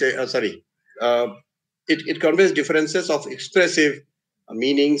intonation, uh, it conveys differences of expressive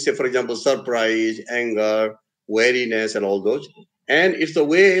meanings, say, for example, surprise, anger, wariness, and all those. And it's the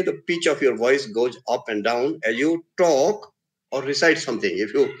way the pitch of your voice goes up and down as you talk or recite something.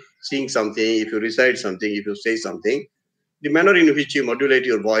 If you sing something, if you recite something, if you say something, the manner in which you modulate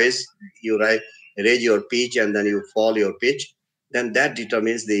your voice, you raise your pitch and then you fall your pitch, then that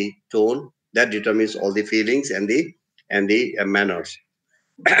determines the tone, that determines all the feelings and the manners.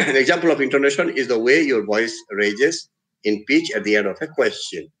 An example of intonation is the way your voice raises in pitch at the end of a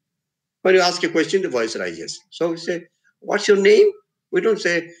question. When you ask a question, the voice rises. So we say, "What's your name?" We don't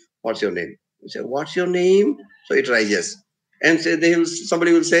say, "What's your name?" We say, "What's your name?" So it rises. And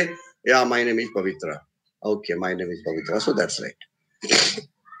somebody will say, Yeah, my name is Pavitra. Okay, my name is Pavitra. So that's right.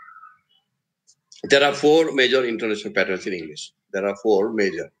 There are four major intonation patterns in English. There are four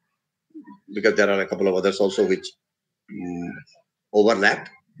major, because there are a couple of others also which mm, overlap,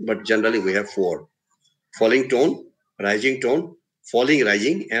 but generally we have four: falling tone, rising tone, falling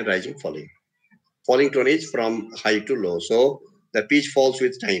rising, and rising falling. Falling tone is from high to low, so the pitch falls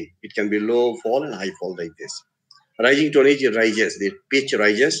with time. It can be low fall and high fall like this. Rising tone is it rises, the pitch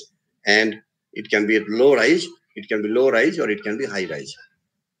rises, and it can be low rise, it can be low rise, or it can be high rise.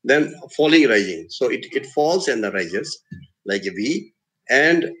 Then falling rising, so it falls and then rises like a V,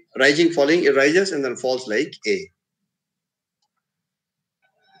 and rising falling, it rises and then falls like A.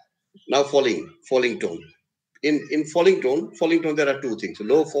 Now falling tone. In falling tone there are two things: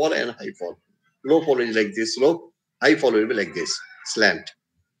 low fall and high fall. Low fall is like this slope, high fall will be like this slant.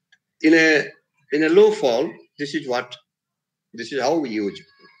 In a low fall, this is how we use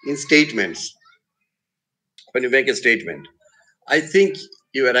in statements. When you make a statement, I think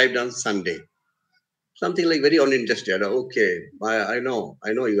you arrived on Sunday. Something like very uninterested. Okay, I know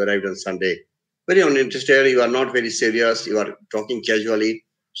you arrived on Sunday. Very uninterested. You are not very serious. You are talking casually.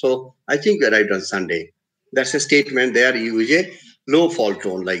 So I think you arrived on Sunday. That's a statement. There you use a low fall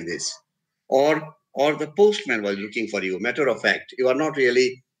tone like this, or the postman was looking for you. Matter of fact, you are not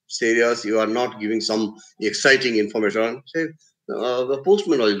really serious. You are not giving some exciting information. Say the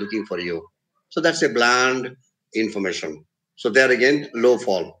postman was looking for you. So that's a bland information. So there again, low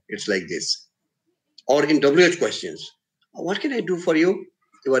fall. It's like this. Or in WH questions, what can I do for you?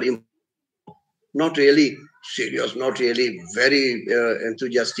 You are not really serious, not really very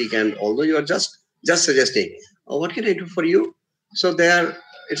enthusiastic, and although you are just suggesting, what can I do for you? So there,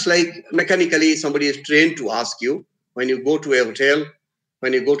 it's like mechanically somebody is trained to ask you when you go to a hotel,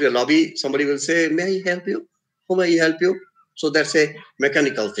 when you go to a lobby, somebody will say, "May I help you? Who may I help you?" So that's a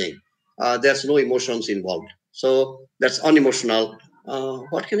mechanical thing. There's no emotions involved. So that's unemotional.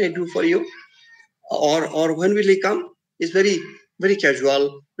 What can I do for you? Or when will he come? It's very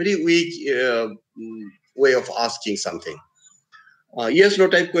casual, very weak way of asking something. Yes, no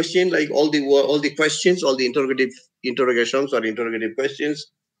type question, like all the questions, all the interrogations or interrogative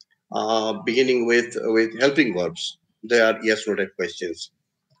questions, beginning with helping verbs. They are yes, no type questions.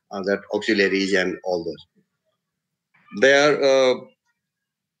 That auxiliaries and all those. There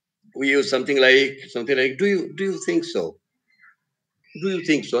we use something like do you think so? Do you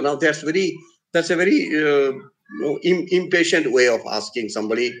think so? Now that's a very impatient way of asking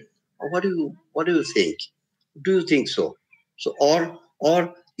somebody, what do you think? Do you think so? So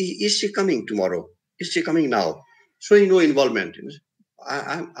or is she coming tomorrow? Is she coming now? Showing no involvement.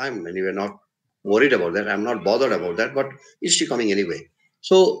 I'm anyway not worried about that. I'm not bothered about that. But is she coming anyway?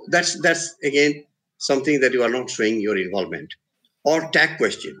 So that's again something that you are not showing your involvement. Or tag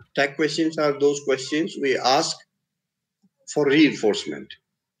question. Tag questions are those questions we ask for reinforcement.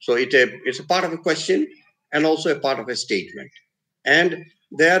 So it's a part of a question and also a part of a statement. And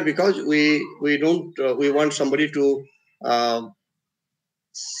there, because we don't we want somebody to uh,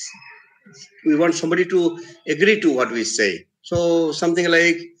 agree to what we say. So something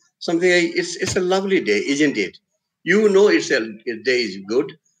like it's a lovely day, isn't it? You know, a day is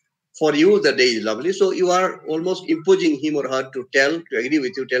good for you. The day is lovely, so you are almost imposing him or her to agree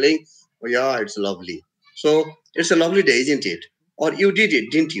with you, telling, "Oh yeah, it's lovely." So it's a lovely day, isn't it? Or you did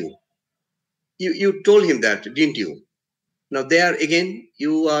it, didn't you? You told him that, didn't you? Now there again,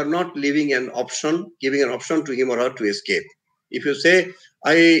 you are not leaving an option, giving an option to him or her to escape. If you say,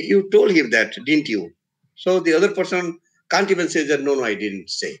 you told him that, didn't you? So the other person can't even say that, no, I didn't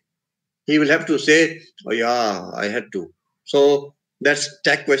say. He will have to say, oh yeah, I had to. So that's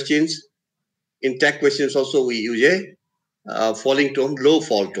tag questions. In tag questions also we use a falling tone, low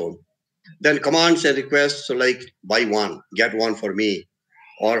fall tone. Then commands and requests, so like buy one, get one for me,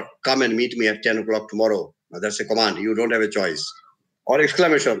 or come and meet me at 10 o'clock tomorrow. Now that's a command. You don't have a choice. Or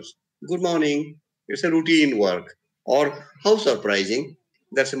exclamations. Good morning. It's a routine work. Or how surprising.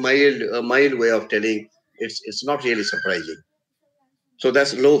 That's a mild way of telling it's not really surprising. So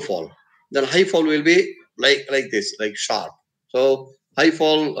that's low fall. Then high fall will be like this, like sharp. So high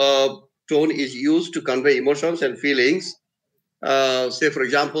fall tone is used to convey emotions and feelings. Say, for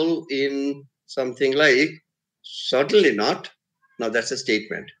example, in something like, certainly not. Now, that's a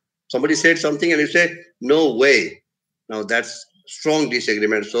statement. Somebody said something and you say, no way. Now, that's strong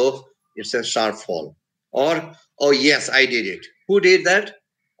disagreement. So, it's a sharp fall. Or, oh, yes, I did it. Who did that?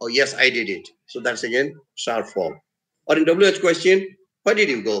 Oh, yes, I did it. So, that's again sharp fall. Or in WH question, where did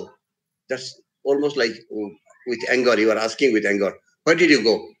you go? That's almost like with anger. You are asking with anger. Where did you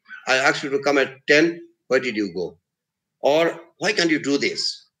go? I asked you to come at 10. Where did you go? Or why can't you do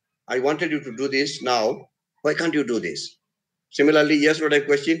this? I wanted you to do this now. Why can't you do this? Similarly, yesterday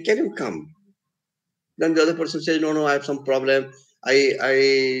question, can you come? Then the other person says, no, I have some problem.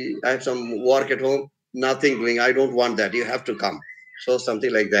 I have some work at home, nothing doing. I don't want that. You have to come. So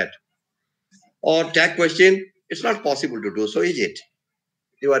something like that. Or tag question, it's not possible to do. So is it?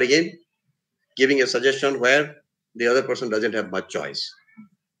 You are again giving a suggestion where the other person doesn't have much choice.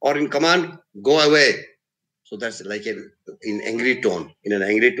 Or in command, go away. So that's like in angry tone. In an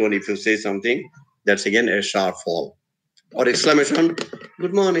angry tone, if you say something, that's again a sharp fall. Or exclamation,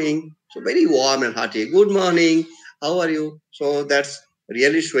 good morning. So very warm and hearty. Good morning. How are you? So that's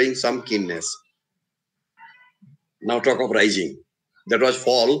really showing some keenness. Now talk of rising. That was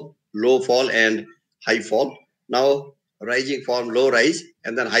fall, low fall and high fall. Now rising form low rise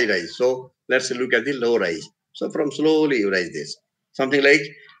and then high rise. So let's look at the low rise. So from slowly you rise this. Something like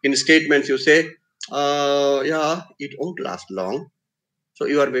in statements you say, yeah, it won't last long. So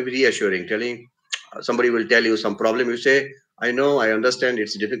you are maybe reassuring, telling somebody will tell you some problem. You say, I know, I understand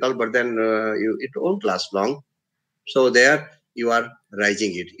it's difficult, but then it won't last long. So there you are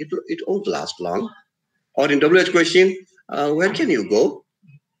rising it. It won't last long. Or in WH question, where can you go?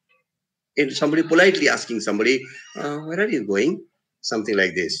 In somebody politely asking somebody, where are you going? Something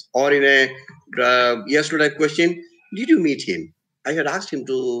like this. Or in a yesterday question, did you meet him? I had asked you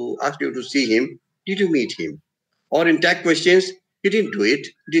to see him. Did you meet him? Or in tag questions, he didn't do it.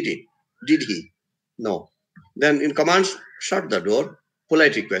 Did he? Did he? No. Then in commands, shut the door.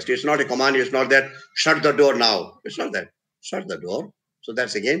 Polite request. It's not a command. It's not that shut the door now. It's not that. Shut the door. So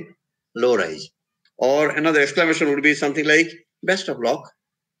that's again low rise. Or another exclamation would be something like best of luck,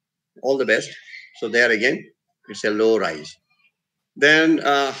 all the best. So there again, it's a low rise. Then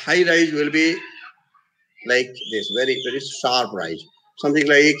high rise will be like this, very, very sharp rise. Something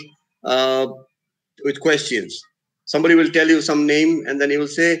like with questions. Somebody will tell you some name and then he will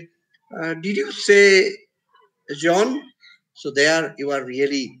say, did you say John? So there you are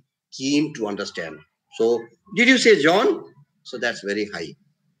really keen to understand. So did you say John? So that's very high.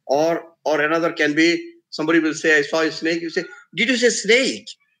 Or another can be somebody will say, I saw a snake. You say, did you say snake?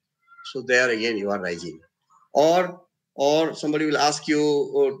 So there again you are rising. Or somebody will ask you,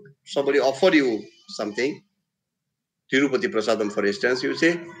 or somebody offer you something, Tirupati Prasadam, for instance, you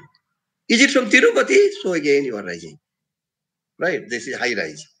say, is it from Tirupati? So again you are rising. Right? This is high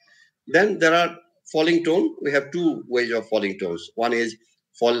rise. Then there are falling tone. We have two ways of falling tones. One is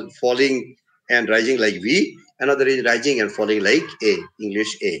falling and rising like V. Another is rising and falling like A,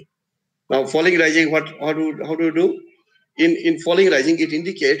 English A. Now falling rising, how do you do? In falling rising, it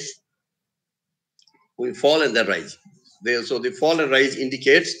indicates we fall and then rise. So the fall and rise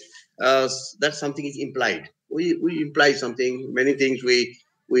indicates that something is implied. We imply something. Many things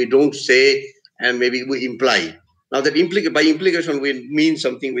we don't say and maybe we imply. Now that by implication we mean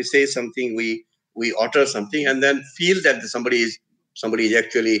something. We say something. We utter something and then feel that somebody is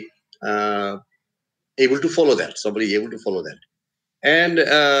actually able to follow that. Somebody is able to follow that. And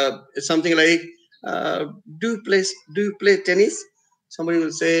something like, do you play tennis? Somebody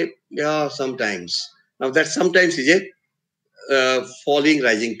will say, yeah, sometimes. Now that sometimes is a falling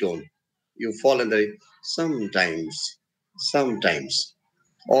rising tone. You fall and the sometimes.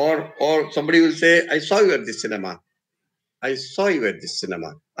 Or somebody will say, I saw you at the cinema. I saw you at the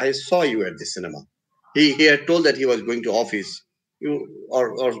cinema. I saw you at the cinema. He had told that he was going to office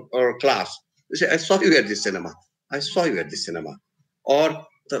or class. He said, I saw you at the cinema. I saw you at the cinema. Or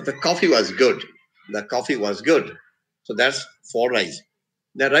the coffee was good. The coffee was good. So that's fall rise.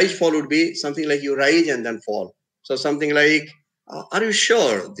 The rise fall would be something like you rise and then fall. So something like, are you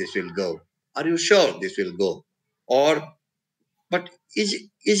sure this will go? Are you sure this will go? Or, but is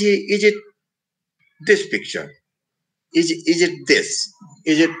it this picture? Is it this?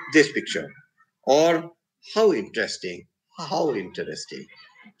 Is it this picture? Or how interesting? How interesting?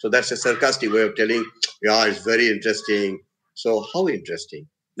 So that's a sarcastic way of telling, yeah, it's very interesting. So how interesting?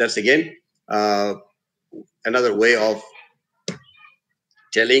 That's again uh, another way of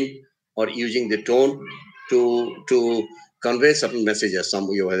telling or using the tone to convey certain messages. Some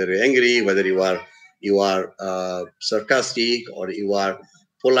you whether you're angry, whether you are sarcastic, or you are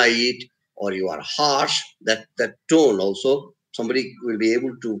polite, or you are harsh. That tone also somebody will be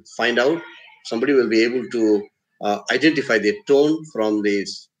able to find out. Somebody will be able to identify the tone from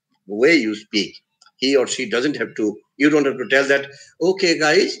this way you speak. He or she doesn't have to. You don't have to tell that. Okay,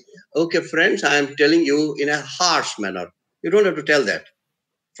 guys. Okay, friends. I am telling you in a harsh manner. You don't have to tell that.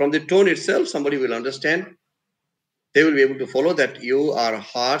 From the tone itself, somebody will understand. They will be able to follow that you are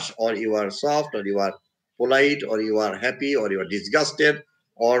harsh, or you are soft, or you are polite, or you are happy, or you are disgusted,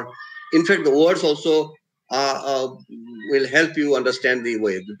 or in fact, the words also uh, uh, will help you understand the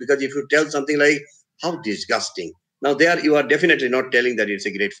way. Because if you tell something like, how disgusting, now there you are definitely not telling that it's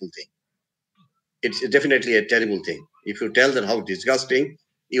a grateful thing. It's definitely a terrible thing. If you tell that how disgusting,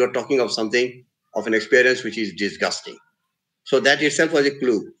 you are talking of something, of an experience which is disgusting. So that itself was a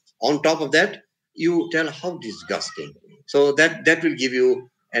clue. On top of that, you tell how disgusting. So that will give you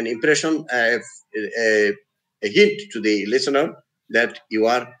an impression, a hint to the listener that you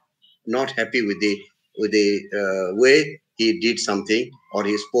are not happy with the way he did something or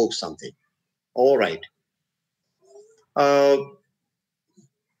he spoke something. All right. Uh,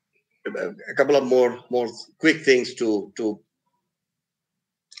 a couple of more quick things to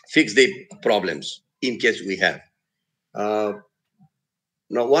fix the problems in case we have. Uh,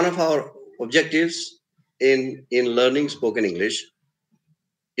 Now, one of our objectives in learning spoken English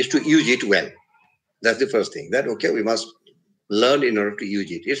is to use it well. That's the first thing. That okay, we must learn in order to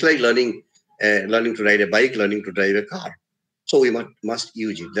use it. It's like learning to ride a bike, learning to drive a car. So we must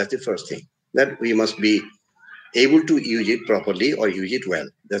use it. That's the first thing. That we must be able to use it properly or use it well.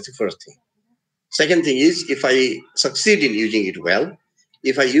 That's the first thing. Second thing is, if I succeed in using it well,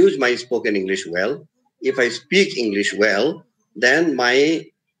 if I use my spoken English well, if I speak English well, then my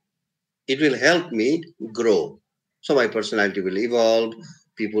it will help me grow. So my personality will evolve.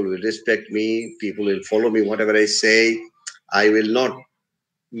 People will respect me. People will follow me, whatever I say. I will not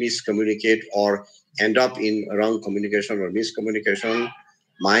miscommunicate or end up in wrong communication or miscommunication.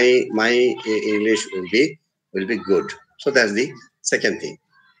 My English will be good. So that's the second thing.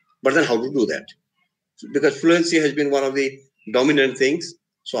 But then how to do that? Because fluency has been one of the dominant things.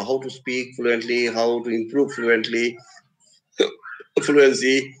 So how to speak fluently, how to improve fluency,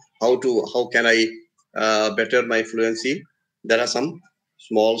 how can I better my fluency? There are some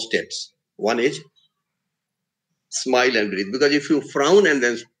small steps. One is smile and breathe, because if you frown and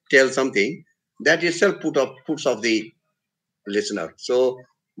then tell something, that itself puts off the listener. So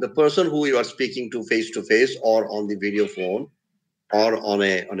the person who you are speaking to face or on the video phone or on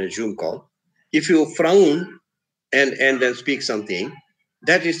a Zoom call, if you frown and then speak something,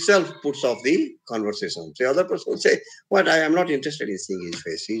 that itself puts off the conversation. So the other person will say, "What? I am not interested in seeing his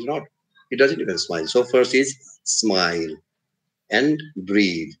face. He's not. He doesn't even smile." So first is smile and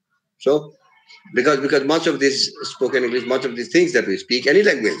breathe. So because much of this spoken English, much of these things that we speak, any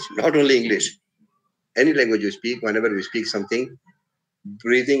language, not only English, any language you speak, whenever we speak something,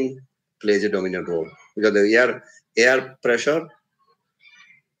 breathing plays a dominant role, because the air pressure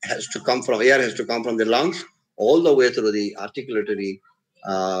has to come from the lungs all the way through the articulatory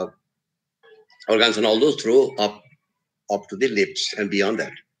uh, organs and all those through up to the lips and beyond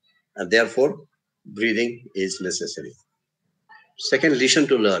that. And therefore, breathing is necessary. Second, listen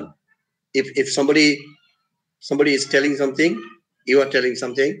to learn. If somebody is telling something, you are telling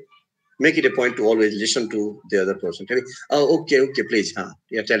something, make it a point to always listen to the other person. Tell me, oh, okay, please,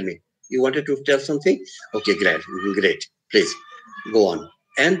 yeah, tell me. You wanted to tell something? Okay, great. Please, go on.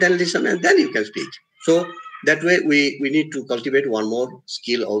 And then listen, and then you can speak. So that way, we need to cultivate one more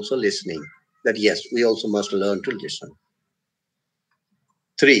skill also, listening. That yes, we also must learn to listen.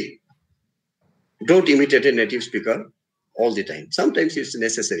 Three, don't imitate a native speaker all the time. Sometimes it's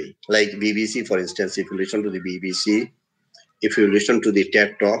necessary. Like BBC, for instance, if you listen to the BBC, if you listen to the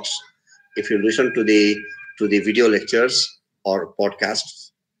TED Talks, if you listen to the video lectures or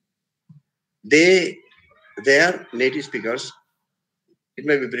podcasts, they are native speakers. It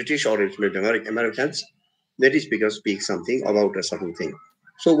may be British or it may be Americans. Native speakers speak something about a certain thing.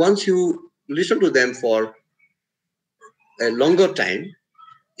 So once you listen to them for a longer time,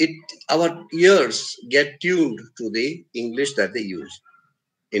 it our ears get tuned to the English that they use,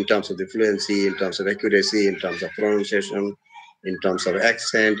 in terms of the fluency, in terms of accuracy, in terms of pronunciation, in terms of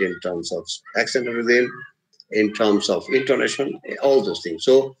accent rhythm, in terms of intonation, all those things.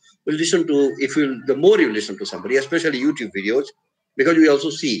 So we listen to, the more you listen to somebody, especially YouTube videos, because we also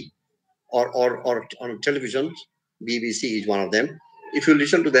see, or on television, BBC is one of them. If you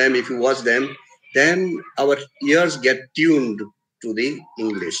listen to them, if you watch them, then our ears get tuned to the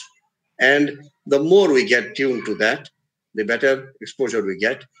English. And the more we get tuned to that, the better exposure we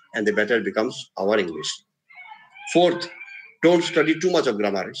get, and the better becomes our English. Fourth, don't study too much of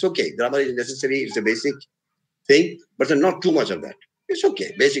grammar. It's okay. Grammar is necessary. It's a basic thing, but then not too much of that. It's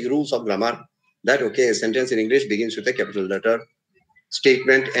okay. Basic rules of grammar. That okay, a sentence in English begins with a capital letter.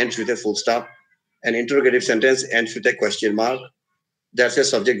 Statement ends with a full stop. An interrogative sentence ends with a question mark. That's a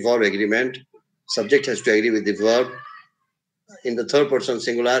subject-verb agreement. Subject has to agree with the verb. In the third person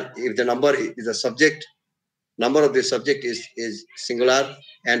singular, if the number is the subject, number of the subject is singular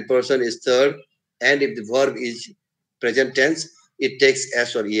and person is third, and if the verb is present tense, it takes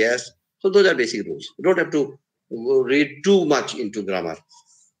s or es. So those are basic rules. You don't have to read too much into grammar.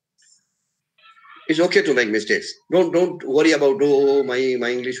 It's okay to make mistakes. Don't worry about, oh, my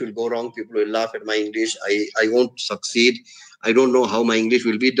English will go wrong. People will laugh at my English. I won't succeed. I don't know how my English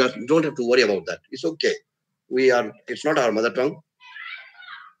will be done. You don't have to worry about that. It's okay. It's not our mother tongue.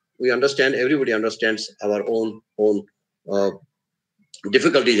 We understand. Everybody understands our own uh,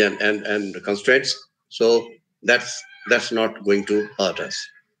 difficulties and constraints. So that's not going to hurt us.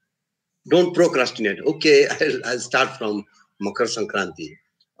 Don't procrastinate. Okay, I'll start from Makar Sankranti.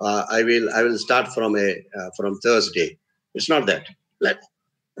 I will start from Thursday. It's not that. Let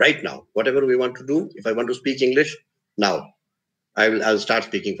right now, whatever we want to do. If I want to speak English now, I'll start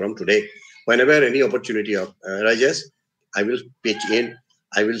speaking from today. Whenever any opportunity arises, I will pitch in.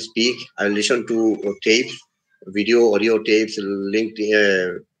 I will speak. I will listen to tapes, audio tapes, linked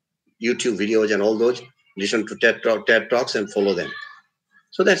YouTube videos, and all those. Listen to TED talks and follow them.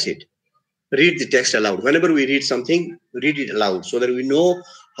 So that's it. Read the text aloud. Whenever we read something, read it aloud so that we know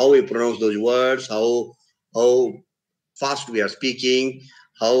how we pronounce those words, how fast we are speaking,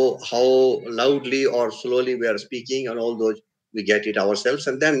 how loudly or slowly we are speaking, and all those we get it ourselves,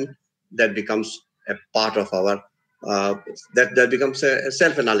 and then that becomes a part of our that becomes a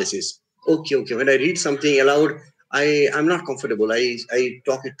self-analysis. Okay. When I read something aloud, I'm not comfortable. I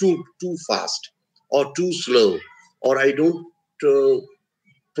talk it too fast or too slow, or I don't.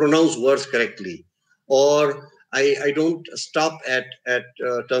 Pronounce words correctly, or I don't stop at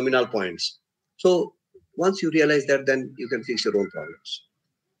terminal points. So once you realize that, then you can fix your own problems.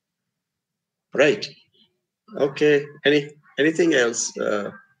 Right. Okay. Anything else?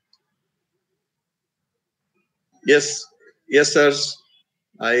 Yes. Yes, sirs.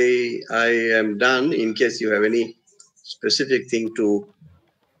 I am done. In case you have any specific thing to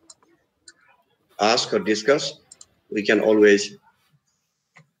ask or discuss, we can always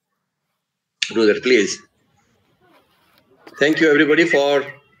do that. Please. Thank you, everybody, for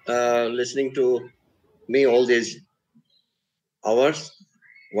listening to me all these hours.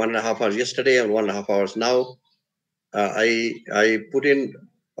 1.5 hours yesterday and 1.5 hours now. I put in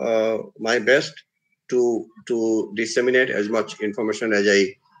my best to disseminate as much information as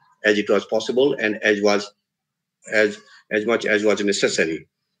it was possible and as much as was necessary.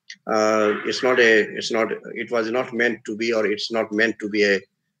 It was not meant to be, or it's not meant to be a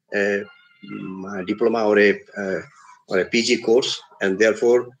diploma or a PG course, and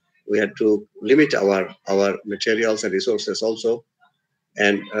therefore we had to limit our materials and resources also,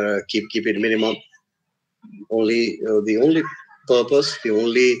 and keep it minimum. The only purpose, the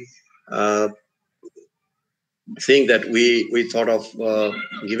only uh, thing that we thought of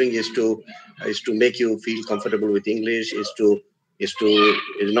giving is to make you feel comfortable with English, is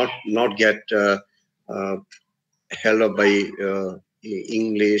not get uh, held up by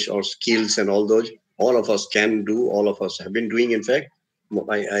English or skills and all those. All of us can do. All of us have been doing. In fact,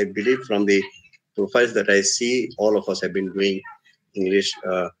 I believe from the profiles that I see, all of us have been doing English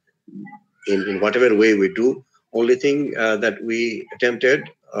in whatever way we do. Only thing that we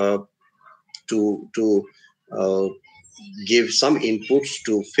attempted to uh, give some inputs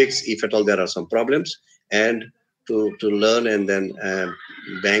to fix, if at all there are some problems, and to learn and then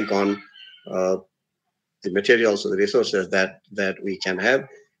bank on the materials or the resources that we can have,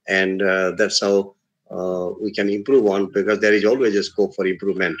 and that's how we can improve on, because there is always a scope for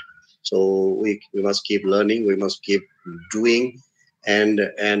improvement. So we must keep learning, we must keep doing, and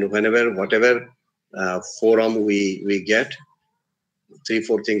whatever forum we get,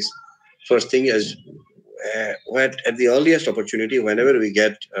 3-4 things. First thing is, at the earliest opportunity, whenever we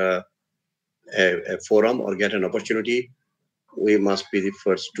get a forum or get an opportunity, we must be the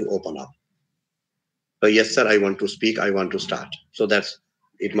first to open up. Yes, sir, I want to speak, I want to start. So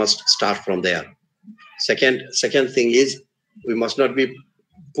it must start from there. Second thing is, we must not be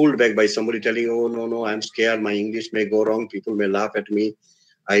pulled back by somebody telling, oh, no, I'm scared, my English may go wrong, people may laugh at me,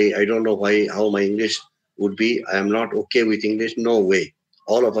 I don't know how my English would be, I am not okay with English. No way.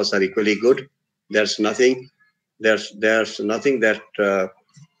 All of us are equally good. There's nothing that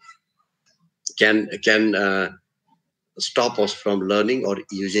can stop us from learning or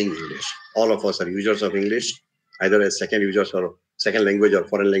using English. All of us are users of English, either as second users or second language or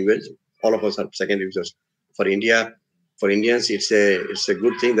foreign language. All of us are second users. For Indians, it's a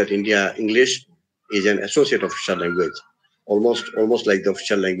good thing that English is an associate official language, almost like the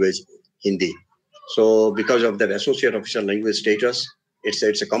official language Hindi. So because of that associate official language status,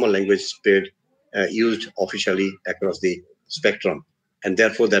 it's a common language spread used officially across the spectrum, and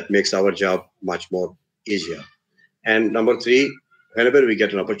therefore that makes our job much more easier. And number three, whenever we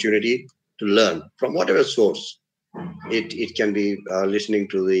get an opportunity to learn from whatever source, it can be listening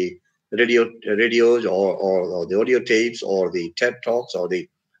to the radios or the audio tapes or the TED Talks or the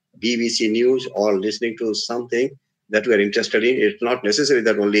BBC News or listening to something that we are interested in. It's not necessary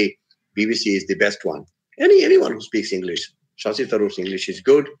that only BBC is the best one. Anyone who speaks English, Shashi Tharoor's English is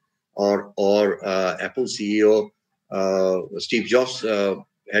good, or Apple CEO Steve Jobs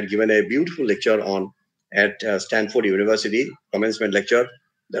had given a beautiful lecture on at Stanford University, commencement lecture.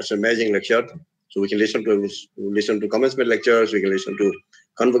 That's an amazing lecture. So we can listen to commencement lectures. We can listen to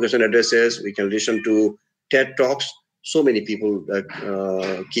convocation addresses. We can listen to TED talks. So many people that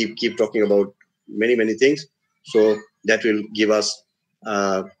keep talking about many things. So that will give us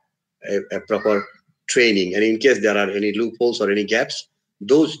a proper training. And in case there are any loopholes or any gaps,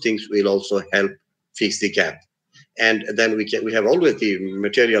 those things will also help fix the gap. And then we have always the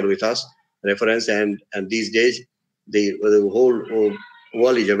material with us, reference, and these days the whole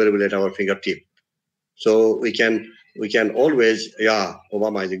world is available at our fingertip. So we can always, yeah,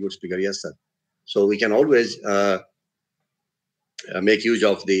 Obama is a good speaker, yes sir. So we can always make use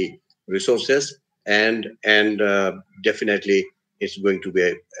of the resources, and definitely it's going to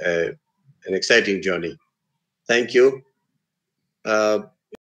be an exciting journey. Thank you.